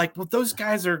 And I'm like, well, those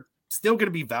guys are still going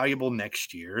to be valuable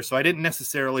next year. So I didn't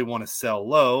necessarily want to sell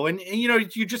low. And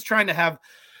you're just trying to have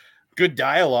good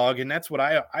dialogue. And that's what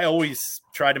I always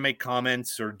try to make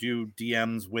comments or do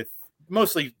DMs with,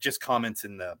 mostly just comments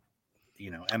in the,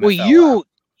 MFL. Well,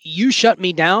 you shut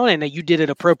me down and you did it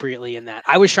appropriately in that.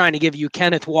 I was trying to give you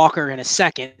Kenneth Walker in a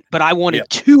second, but I wanted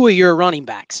 2 of your running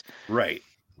backs. Right.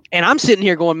 And I'm sitting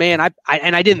here going, man,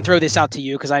 I didn't throw this out to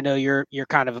you because I know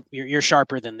you're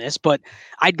sharper than this, but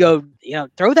I'd go,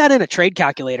 throw that in a trade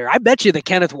calculator. I bet you the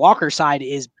Kenneth Walker side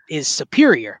is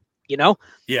superior.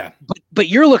 Yeah. But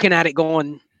you're looking at it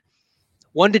going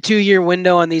 1 to 2 year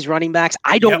window on these running backs.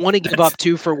 I don't want to give up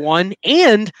 2 for 1,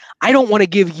 and I don't want to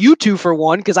give you 2 for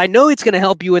 1 because I know it's going to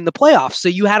help you in the playoffs. So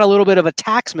you had a little bit of a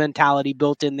tax mentality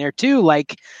built in there too.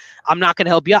 Like, I'm not going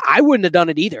to help you. I wouldn't have done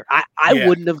it either. I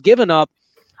wouldn't have given up.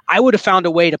 I would have found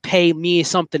a way to pay me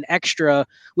something extra,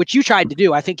 which you tried to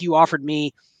do. I think you offered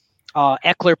me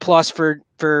Eckler plus for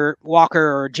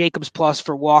Walker or Jacobs plus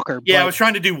for Walker. Yeah, I was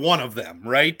trying to do one of them,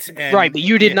 right? Right, but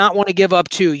you did not want to give up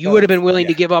 2. You would have been willing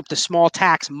to give up the small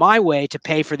tax my way to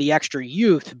pay for the extra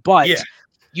youth, but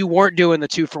you weren't doing the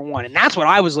 2 for 1. And that's what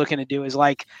I was looking to do is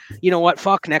like, you know what,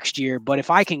 fuck next year. But if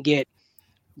I can get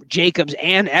Jacobs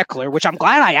and Eckler, which I'm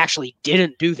glad I actually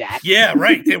didn't do that. Yeah,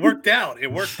 right. It worked out.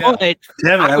 Damn it,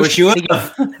 I wish you would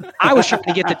have. I was trying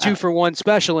to get the 2 for 1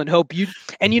 special and hope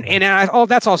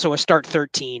that's also a start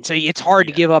 13. So it's hard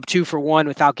to give up 2 for 1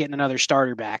 without getting another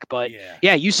starter back. But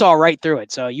you saw right through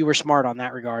it. So you were smart on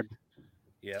that regard.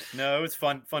 Yeah. No, it was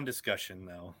fun discussion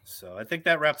though. So I think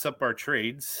that wraps up our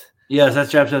trades. Yes,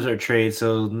 that wraps up our trade.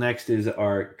 So next is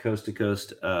our coast to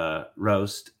coast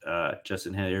roast.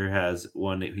 Justin here has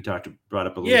one that he brought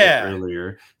up a little bit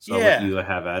earlier. So I'll let you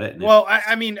have at it. Well,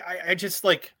 I just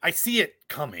I see it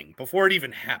coming before it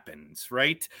even happens,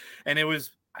 right? And it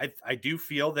was I do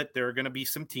feel that there are going to be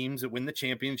some teams that win the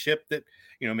championship that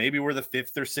maybe were the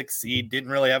 5th or 6th seed,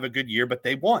 didn't really have a good year, but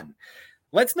they won.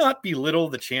 Let's not belittle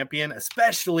the champion,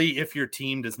 especially if your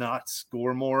team does not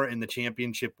score more in the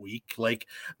championship week. Like,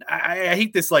 I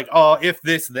hate this, if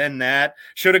this, then that,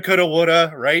 shoulda, coulda,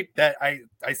 woulda, right? That I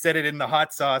said it in the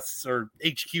hot sauce or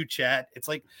HQ chat. It's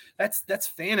like, that's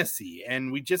fantasy.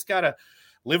 And we just got to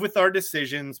live with our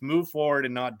decisions, move forward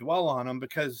and not dwell on them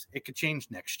because it could change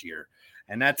next year.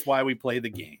 And that's why we play the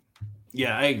game.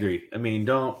 Yeah, I agree. I mean,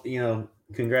 don't,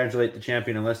 congratulate the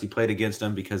champion unless you played against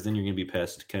them because then you're going to be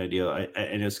pissed kind of deal.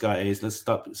 I know Scott Ace, let's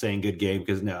stop saying good game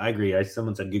because no, I agree.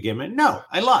 Someone said good game. No,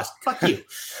 I lost. Fuck you.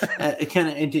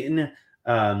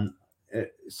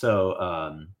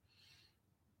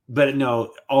 But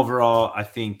no, overall, I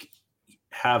think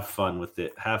have fun with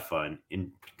it. Have fun.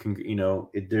 And,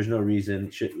 there's no reason.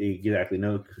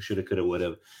 Shoulda, coulda,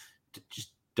 woulda.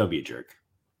 Just don't be a jerk.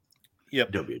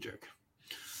 Yep. Don't be a jerk.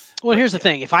 Well, here's the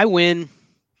thing. If I win,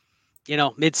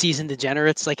 mid-season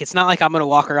degenerates, it's not like I'm going to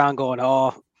walk around going,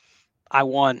 oh, I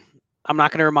won. I'm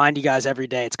not going to remind you guys every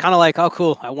day. It's kind of like, oh,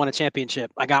 cool, I won a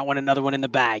championship. I got another one in the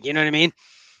bag. You know what I mean?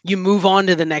 You move on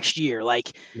to the next year.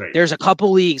 There's a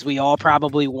couple leagues we all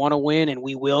probably want to win, and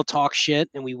we will talk shit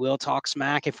and we will talk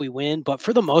smack if we win. But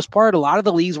for the most part, a lot of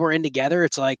the leagues we're in together,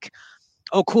 it's like,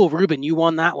 oh, cool, Ruben, you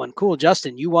won that one. Cool,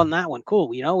 Justin, you won that one. Cool.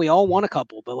 We all won a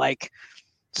couple, but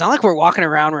it's not like we're walking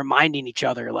around reminding each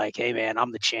other hey, man,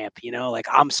 I'm the champ,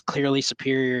 I'm clearly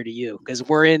superior to you because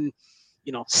we're in,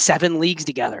 7 leagues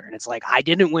together. And it's like, I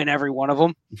didn't win every one of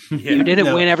them. You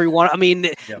didn't win every one. I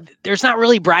mean, there's not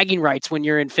really bragging rights when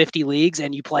you're in 50 leagues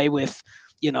and you play with,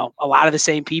 a lot of the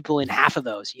same people in half of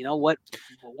those.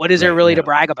 What is there really to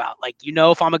brag about?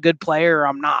 If I'm a good player or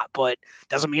I'm not, but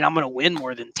doesn't mean I'm going to win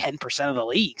more than 10% of the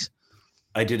leagues.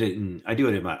 I do it in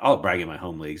I'll brag in my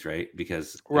home leagues, right?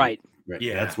 Because right.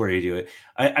 Yeah, that's where you do it.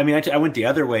 I went the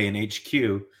other way in HQ.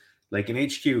 In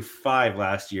HQ 5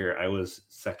 last year, I was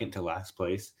second to last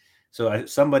place. So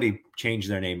somebody changed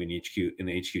their name in the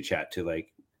HQ chat to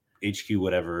HQ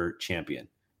whatever champion.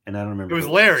 And I don't remember. It was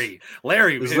Larry.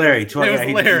 Larry. It was Larry.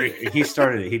 He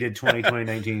started it. He did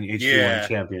 2019 HQ1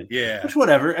 champion. Yeah. Which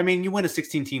whatever. I mean, you win a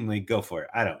 16-team league, go for it.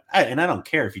 I don't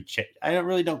care if you check. I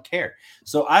don't care.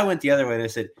 So I went the other way and I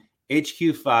said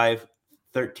HQ 5,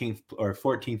 13th or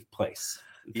 14th place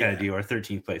kind of deal, or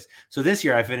 13th place. So this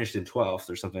year I finished in 12th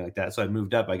or something like that. So I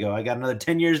moved up. I got another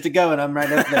 10 years to go and I'm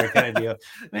right up there kind of deal.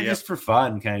 Just for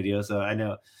fun kind of deal. So I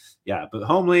know. Yeah. But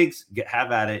home leagues,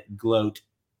 have at it, gloat.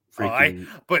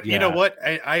 You know what?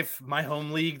 I've my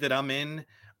home league that I'm in,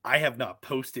 I have not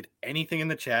posted anything in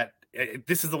the chat.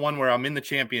 This is the one where I'm in the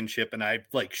championship and I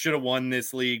should have won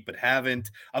this league, but haven't.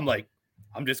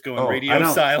 I'm just going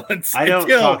radio silence. I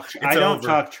don't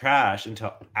talk trash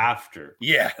until after.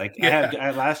 Yeah.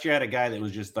 Last year I had a guy that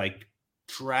was just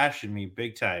trashing me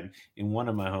big time in one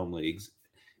of my home leagues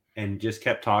and just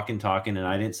kept talking, and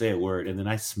I didn't say a word. And then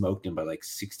I smoked him by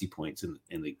 60 points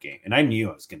in the game. And I knew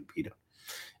I was going to beat him.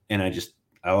 And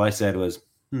all I said was,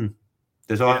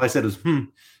 That's all I said was,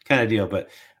 kind of deal. But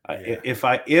if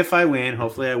I win,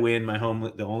 hopefully I win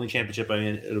the only championship I'm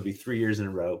in, it'll be 3 years in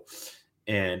a row.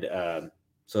 And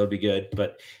so it'll be good.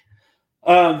 But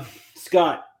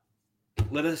Scott,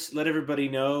 let everybody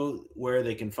know where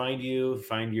they can find you,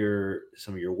 find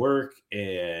some of your work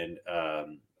and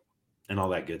all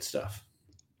that good stuff.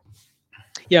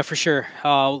 Yeah, for sure.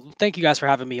 Thank you guys for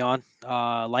having me on.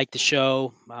 Like the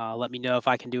show. Let me know if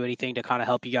I can do anything to kind of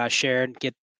help you guys share and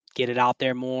get it out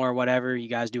there more, whatever. You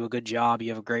guys do a good job. You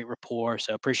have a great rapport.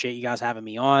 So appreciate you guys having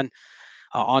me on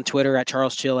Twitter at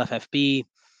CharlesChillFFB.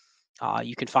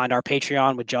 You can find our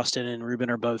Patreon with Justin and Ruben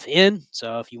are both in.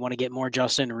 So if you want to get more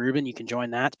Justin and Ruben, you can join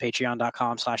that.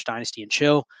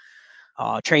 Patreon.com/DynastyandChill.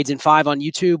 Trades in 5 on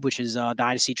YouTube, which is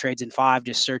Dynasty Trades in 5.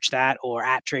 Just search that, or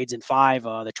at Trades in 5.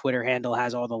 The Twitter handle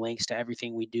has all the links to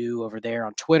everything we do over there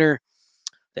on Twitter.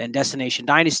 Then Destination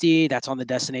Dynasty, that's on the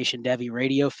Destination Devi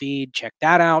radio feed. Check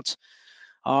that out.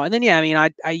 And then, yeah, I mean,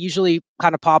 I usually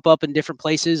kind of pop up in different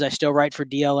places. I still write for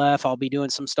DLF. I'll be doing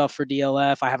some stuff for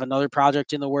DLF. I have another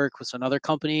project in the work with another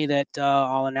company that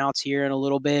I'll announce here in a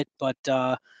little bit. But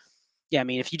yeah, I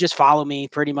mean, if you just follow me,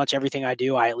 pretty much everything I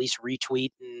do, I at least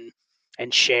retweet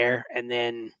and share. And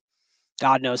then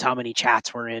God knows how many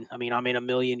chats we're in. I mean, I'm in a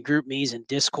million group me's and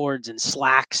Discords and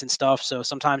Slacks and stuff. So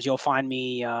sometimes you'll find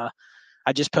me.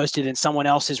 I just posted in someone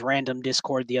else's random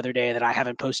Discord the other day that I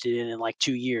haven't posted in like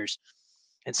 2 years.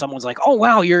 And someone's like, "Oh,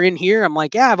 wow, you're in here." I'm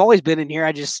like, "Yeah, I've always been in here.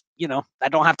 I just, I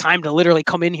don't have time to literally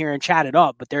come in here and chat it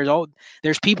up." But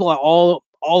there's people all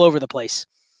over the place.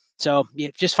 So yeah,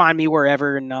 just find me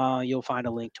wherever, and you'll find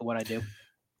a link to what I do.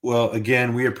 Well,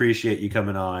 again, we appreciate you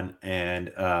coming on.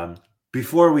 And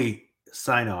before we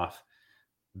sign off,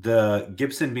 the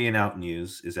Gibson being out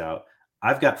news is out.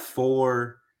 I've got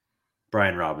 4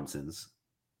 Brian Robinsons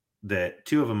that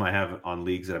 2 of them I have on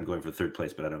leagues that I'm going for 3rd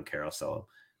place, but I don't care. I'll sell them.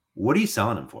 What are you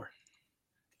selling them for?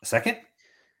 A second?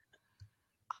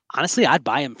 Honestly, I'd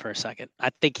buy him for a second. I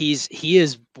think he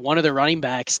is one of the running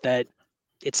backs that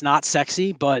it's not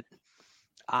sexy, but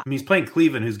I mean, he's playing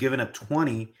Cleveland, who's given up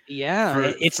 20.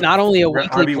 Yeah, it's not only a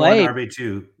weekly RB1, play.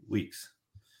 RB2 weeks.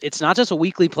 It's not just a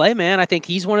weekly play, man. I think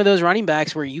he's one of those running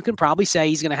backs where you can probably say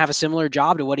he's going to have a similar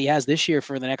job to what he has this year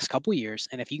for the next couple of years.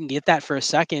 And if you can get that for a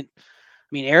second,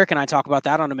 I mean, Eric and I talk about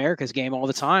that on America's Game all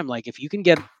the time. Like if you can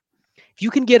get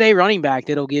a running back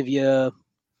that'll give you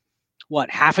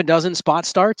half a dozen spot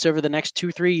starts over the next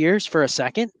 2-3 years for a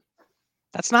second,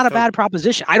 that's not a bad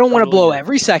proposition. I don't want to blow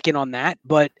every second on that,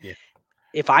 but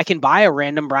if I can buy a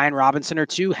random Brian Robinson or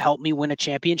 2, help me win a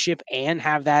championship and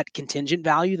have that contingent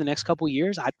value the next couple of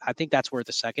years, I think that's worth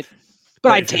a second.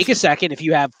 But I'd take a second if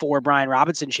you have 4 Brian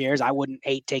Robinson shares. I wouldn't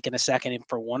hate taking a second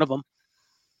for one of them.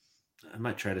 I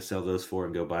might try to sell those 4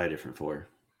 and go buy a different 4.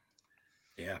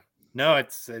 Yeah. No,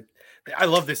 I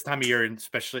love this time of year, and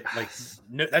especially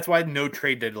that's why no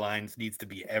trade deadlines needs to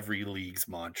be every league's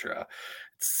mantra.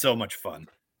 It's so much fun.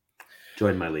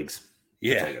 Join my leagues.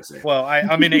 Yeah. Well,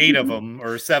 I'm in 8 of them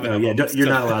or 7 of them. You're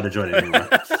not allowed to join anymore.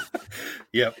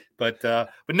 Yep. But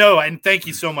no, and thank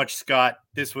you so much, Scott.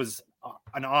 This was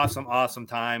an awesome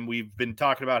time. We've been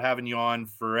talking about having you on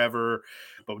forever,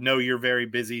 but no, you're very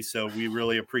busy, so we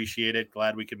really appreciate it.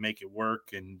 Glad we could make it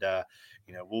work, and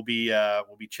we'll be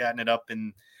chatting it up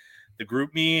in the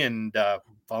group me and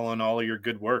following all of your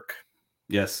good work.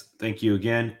 Yes, thank you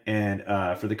again. And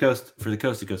for the Coast to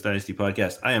Coast Dynasty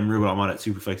podcast, I am Ruben. I'm on at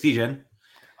Superflex DGen.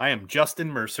 I am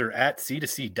Justin Mercer at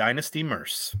C2C Dynasty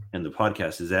Merce. And the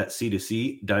podcast is at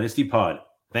C2C Dynasty Pod.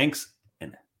 Thanks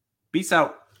and peace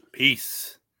out.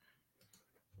 Peace.